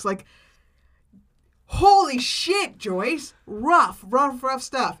magic box. Like, holy shit, Joyce. Rough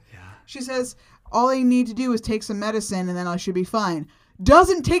stuff. Yeah. She says, all I need to do is take some medicine and then I should be fine.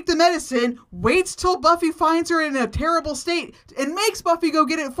 Doesn't take the medicine, waits till Buffy finds her in a terrible state, and makes Buffy go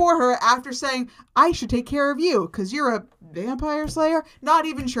get it for her after saying, I should take care of you, because you're a vampire slayer? Not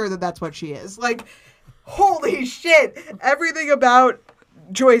even sure that that's what she is. Like, holy shit. Everything about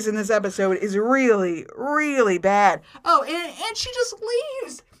Joyce in this episode is really, really bad. Oh, and she just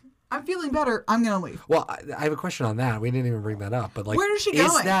leaves. I'm feeling better. I'm going to leave. Well, I have a question on that. We didn't even bring that up. But like, where is she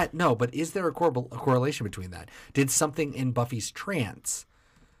going? Is there a correlation between that? Did something in Buffy's trance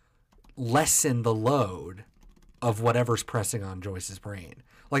lessen the load of whatever's pressing on Joyce's brain?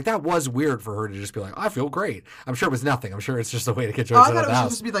 Like, that was weird for her to just be like, I feel great. I'm sure it was nothing. I'm sure it's just a way to get Joyce out of the house. I thought it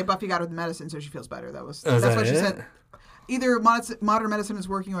was supposed to be like Buffy got her the medicine so she feels better. That's what she said. Either modern medicine is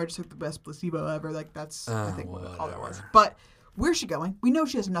working or I just took the best placebo ever. Like, that's, I think, what all that was. But where's she going? We know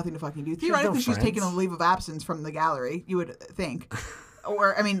she has nothing to fucking do. Theoretically, she's taking a leave of absence from the gallery, you would think.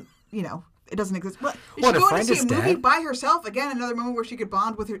 Or, I mean, you know, it doesn't exist. But is she going to see a movie by herself? Again, another moment where she could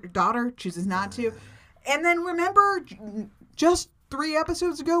bond with her daughter, chooses not to. And then remember just 3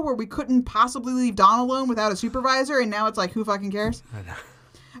 episodes ago where we couldn't possibly leave Dawn alone without a supervisor, and now it's like, who fucking cares? I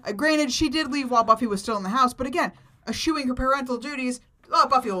know. Granted, she did leave while Buffy was still in the house, but again, eschewing her parental duties,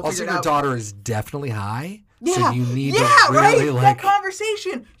 Buffy will figure it out. Also, your daughter is definitely high. Yeah, so you need to really, right? That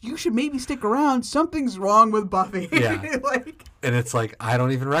conversation. You should maybe stick around. Something's wrong with Buffy. Yeah. And it's like, I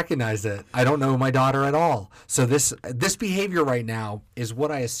don't even recognize it. I don't know my daughter at all. So this behavior right now is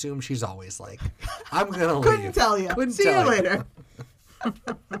what I assume she's always like. I'm going to leave. Couldn't tell you. See you later.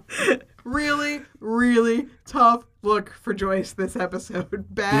 Really, really tough look for Joyce this episode.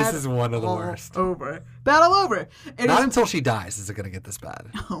 Bad. This is one of the worst. Bad all over. Not until she dies is it going to get this bad.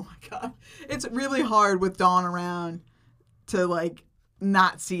 Oh my God. It's really hard with Dawn around to like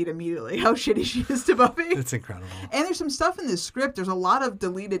not see it immediately how shitty she is to Buffy. It's incredible. And there's some stuff in this script. There's a lot of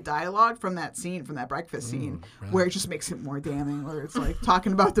deleted dialogue from that scene, from that breakfast scene, really? Where it just makes it more damning, where it's like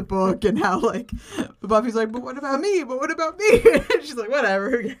talking about the book and how like Buffy's like, but what about me? But what about me? And she's like,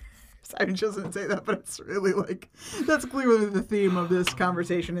 whatever. I mean, she doesn't say that, but it's really like, that's clearly the theme of this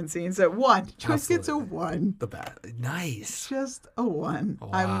conversation and scene. So 1. Joyce gets a 1. The bad. Nice. Just a 1. Wow.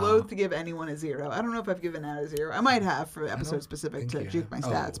 I'm loath to give anyone a 0. I don't know if I've given out a 0. I might have for episode specific to juke my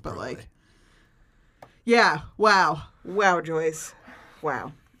stats, but probably. Like, yeah. Wow. Wow, Joyce.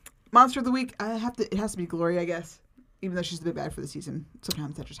 Wow. Monster of the Week, it has to be Glory, I guess. Even though she's the big bad for the season.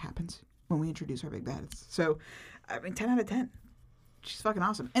 Sometimes that just happens when we introduce our big bads. So, I mean, 10 out of 10. She's fucking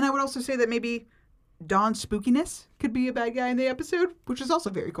awesome. And I would also say that maybe Dawn's spookiness could be a bad guy in the episode, which is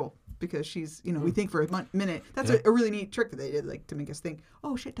also very cool because she's, you know, we think for a minute. That's a really neat trick that they did, like to make us think,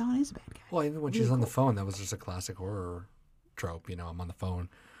 oh shit, Dawn is a bad guy. Well, even when she's on the phone, that was just a classic horror trope. You know, I'm on the phone.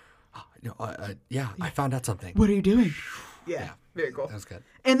 I found out something. What are you doing? Yeah, very cool. That was good.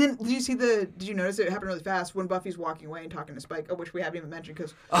 And then, did you notice it happened really fast when Buffy's walking away and talking to Spike, which we haven't even mentioned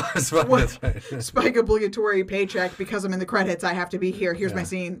because that's right. Spike obligatory paycheck because I'm in the credits. I have to be here. Here's my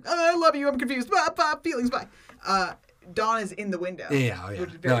scene. I love you. I'm confused. Feelings. Bye. Dawn is in the window. Yeah.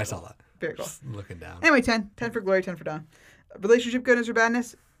 No, I saw that. Very cool. Just looking down. Anyway, 10 for Glory, 10 for Dawn. Relationship goodness or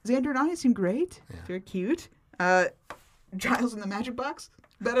badness. Xander and Anya seem great. Yeah. Very cute. Giles in the magic box.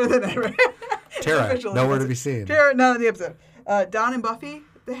 Better than ever. Tara, nowhere to be seen. Tara, not in the episode. Dawn and Buffy,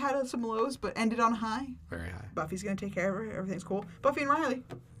 they had some lows, but ended on high. Very high. Buffy's going to take care of her. Everything's cool. Buffy and Riley,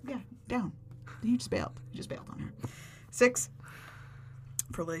 yeah, down. He just bailed. On her. 6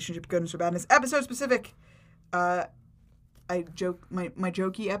 for relationship goodness or badness. Episode specific. I joke. My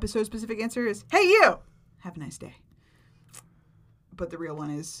jokey episode specific answer is, hey, you! Have a nice day. But the real one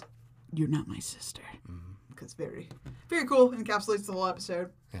is, you're not my sister. Mm-hmm. Because very, very cool. Encapsulates the whole episode.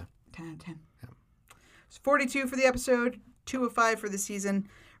 Yeah. 10 out of 10. Yeah. It's 42 for the episode, 2 of 5 for the season.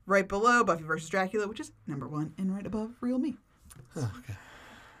 Right below Buffy vs. Dracula, which is number 1, and right above Real Me. Oh, okay.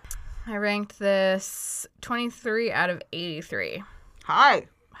 I ranked this 23 out of 83. Hi.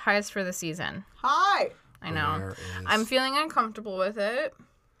 Highest for the season. Hi. I know. I'm feeling uncomfortable with it.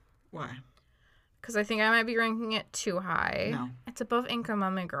 Why? because I think I might be ranking it too high. No. It's above Inca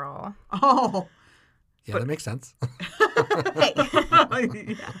Mummy Girl. Oh. Yeah, that makes sense. Hey.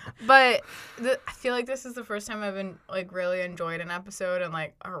 Yeah. But I feel like this is the first time I've been like really enjoyed an episode in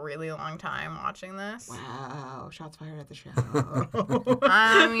like a really long time watching this. Wow, shots fired at the show.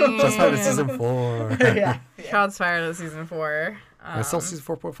 I mean, Shots fired at season 4. Yeah. Shots fired at season 4. It's still season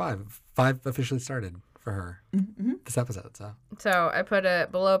 4.5. 5 officially started for her this episode. So I put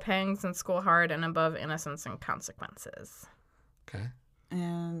it below Pangs and School Hard and above Innocence and Consequences. Okay.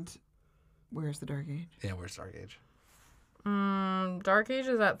 And where's the Dark Age? Yeah, where's Dark Age? Dark Age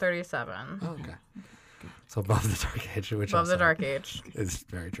is at 37. Oh, okay. So above the Dark Age, which Above the also Dark Age. is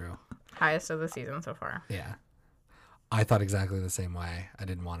very true. Highest of the season so far. Yeah. I thought exactly the same way. I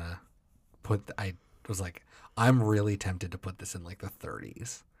didn't want to I was like, I'm really tempted to put this in like the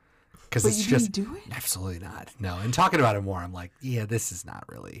 30s. Because it's just do it? Absolutely not. No. And talking about it more, I'm like, yeah, this is not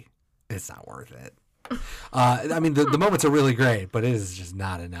really, it's not worth it. I mean, the moments are really great, but it is just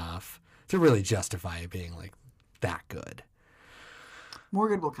not enough to really justify it being like that good. More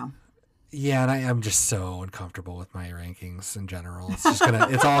good will come. Yeah, and I'm just so uncomfortable with my rankings in general. It's just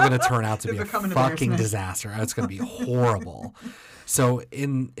it's all gonna turn out to be a fucking disaster. It's gonna be horrible. So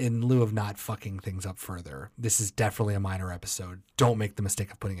in lieu of not fucking things up further, this is definitely a minor episode. Don't make the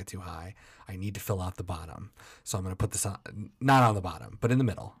mistake of putting it too high. I need to fill out the bottom. So I'm gonna put this on, not on the bottom, but in the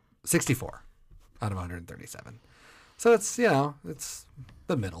middle. 64 out of 137. So it's, it's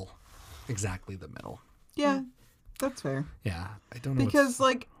the middle. Exactly the middle. Yeah, that's fair. Yeah, I don't know. Because,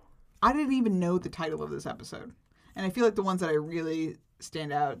 I didn't even know the title of this episode. And I feel like the ones that I really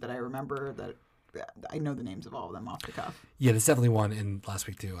stand out, that I remember, that I know the names of all of them off the cuff. Yeah, there's definitely one in last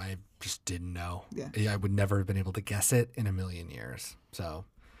week, too. I just didn't know. Yeah. I would never have been able to guess it in a million years. So,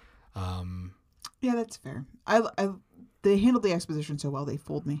 yeah, that's fair. They handled the exposition so well, they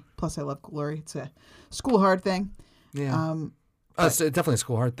fooled me. Plus, I love Glory. It's a School Hard thing. Yeah. It's definitely a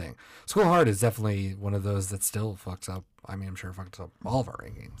School Hard thing. School Hard is definitely one of those that still fucks up. I mean, I'm sure it fucks up all of our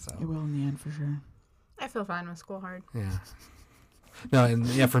rankings. So. It will in the end, for sure. I feel fine with School Hard. Yeah. No, and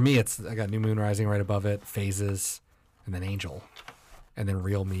yeah, for me, I got New Moon Rising right above it, Phases, and then Angel. And then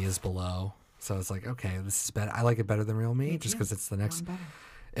Real Me is below. So it's like, okay, this is better. I like it better than Real Me just because it's the next.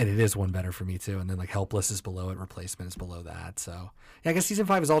 And it is one better for me, too. And then, Helpless is below it. Replacement is below that. So, yeah, I guess Season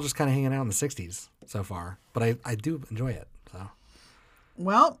 5 is all just kind of hanging out in the 60s so far. But I do enjoy it, so.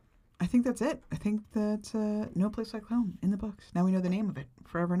 Well, I think that's it. I think that's No Place Like Home in the books. Now we know the name of it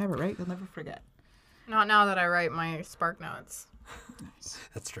forever and ever, right? You'll never forget. Not now that I write my Spark Notes. Nice.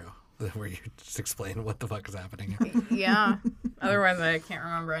 That's true. Where you just explain what the fuck is happening. Yeah. Otherwise, I can't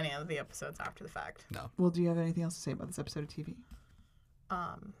remember any of the episodes after the fact. No. Well, do you have anything else to say about this episode of TV?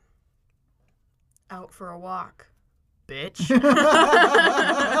 Out for a walk, bitch. Did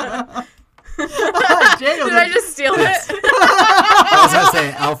I just steal it? I was going to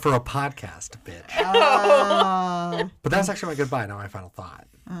say, out for a podcast, bitch. But that's actually my goodbye, not my final thought.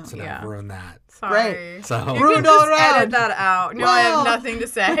 So now I've ruined that. Sorry. Great. So you can just edit that out. No, I have nothing to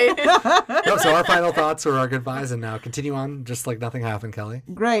say. No, so our final thoughts are our goodbyes, and now continue on just like nothing happened, Kelly.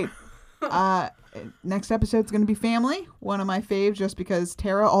 Great. Next episode's going to be Family. One of my faves, just because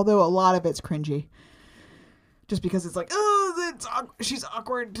Tara, although a lot of it's cringy. Just because it's like, oh, she's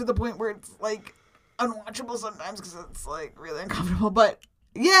awkward to the point where it's like unwatchable sometimes because it's like really uncomfortable. But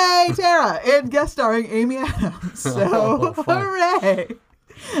yay, Tara! And guest starring Amy Adams. So, hooray!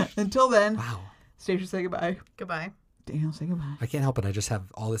 Until then, Stacia, say goodbye. Goodbye. Daniel, say goodbye. I can't help it. I just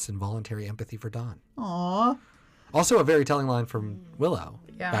have all this involuntary empathy for Dawn. Aww. Also, a very telling line from Willow.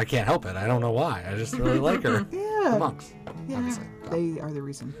 Yeah. I can't help it. I don't know why. I just really like her. Yeah. The monks. Yeah. Obviously. They are the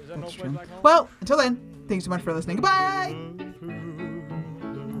reason. That's true. Well, until then, thanks so much for listening. Goodbye.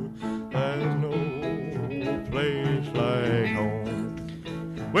 There's no place like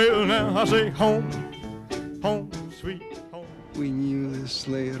home. Well, now I say home, home, sweet home. We knew the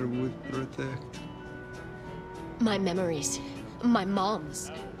Slayer would protect. My memories. My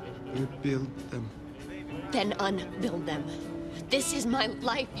mom's. We built them. Then unbuild them. This is my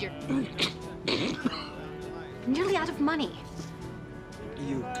life. You're nearly out of money.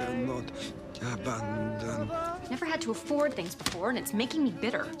 You cannot abandon. Never had to afford things before, and it's making me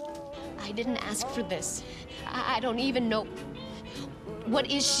bitter. I didn't ask for this. I don't even know.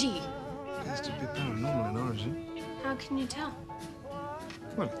 What is she? It has to be paranormal in origin. How can you tell?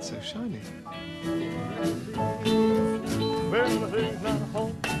 Well, it's so shiny. Well, this is not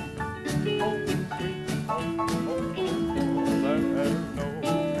home, home, sweet home, home. There's no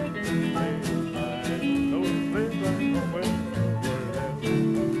place like no place like home where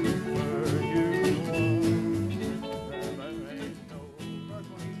you are.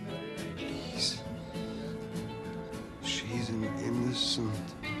 Please.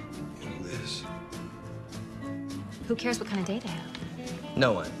 Who cares what kind of date I have?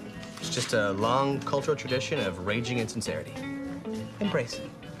 No one. It's just a long cultural tradition of raging insincerity. Embrace it.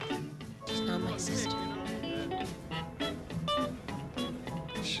 She's not my sister.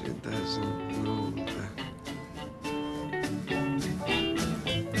 She doesn't know that.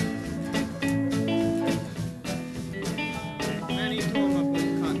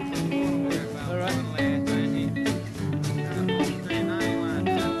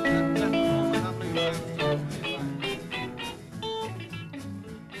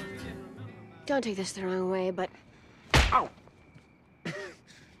 Don't take this the wrong way, but... Ow!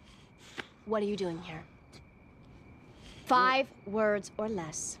 What are you doing here? 5 words or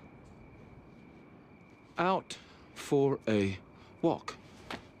less. Out for a walk,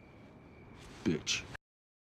 bitch.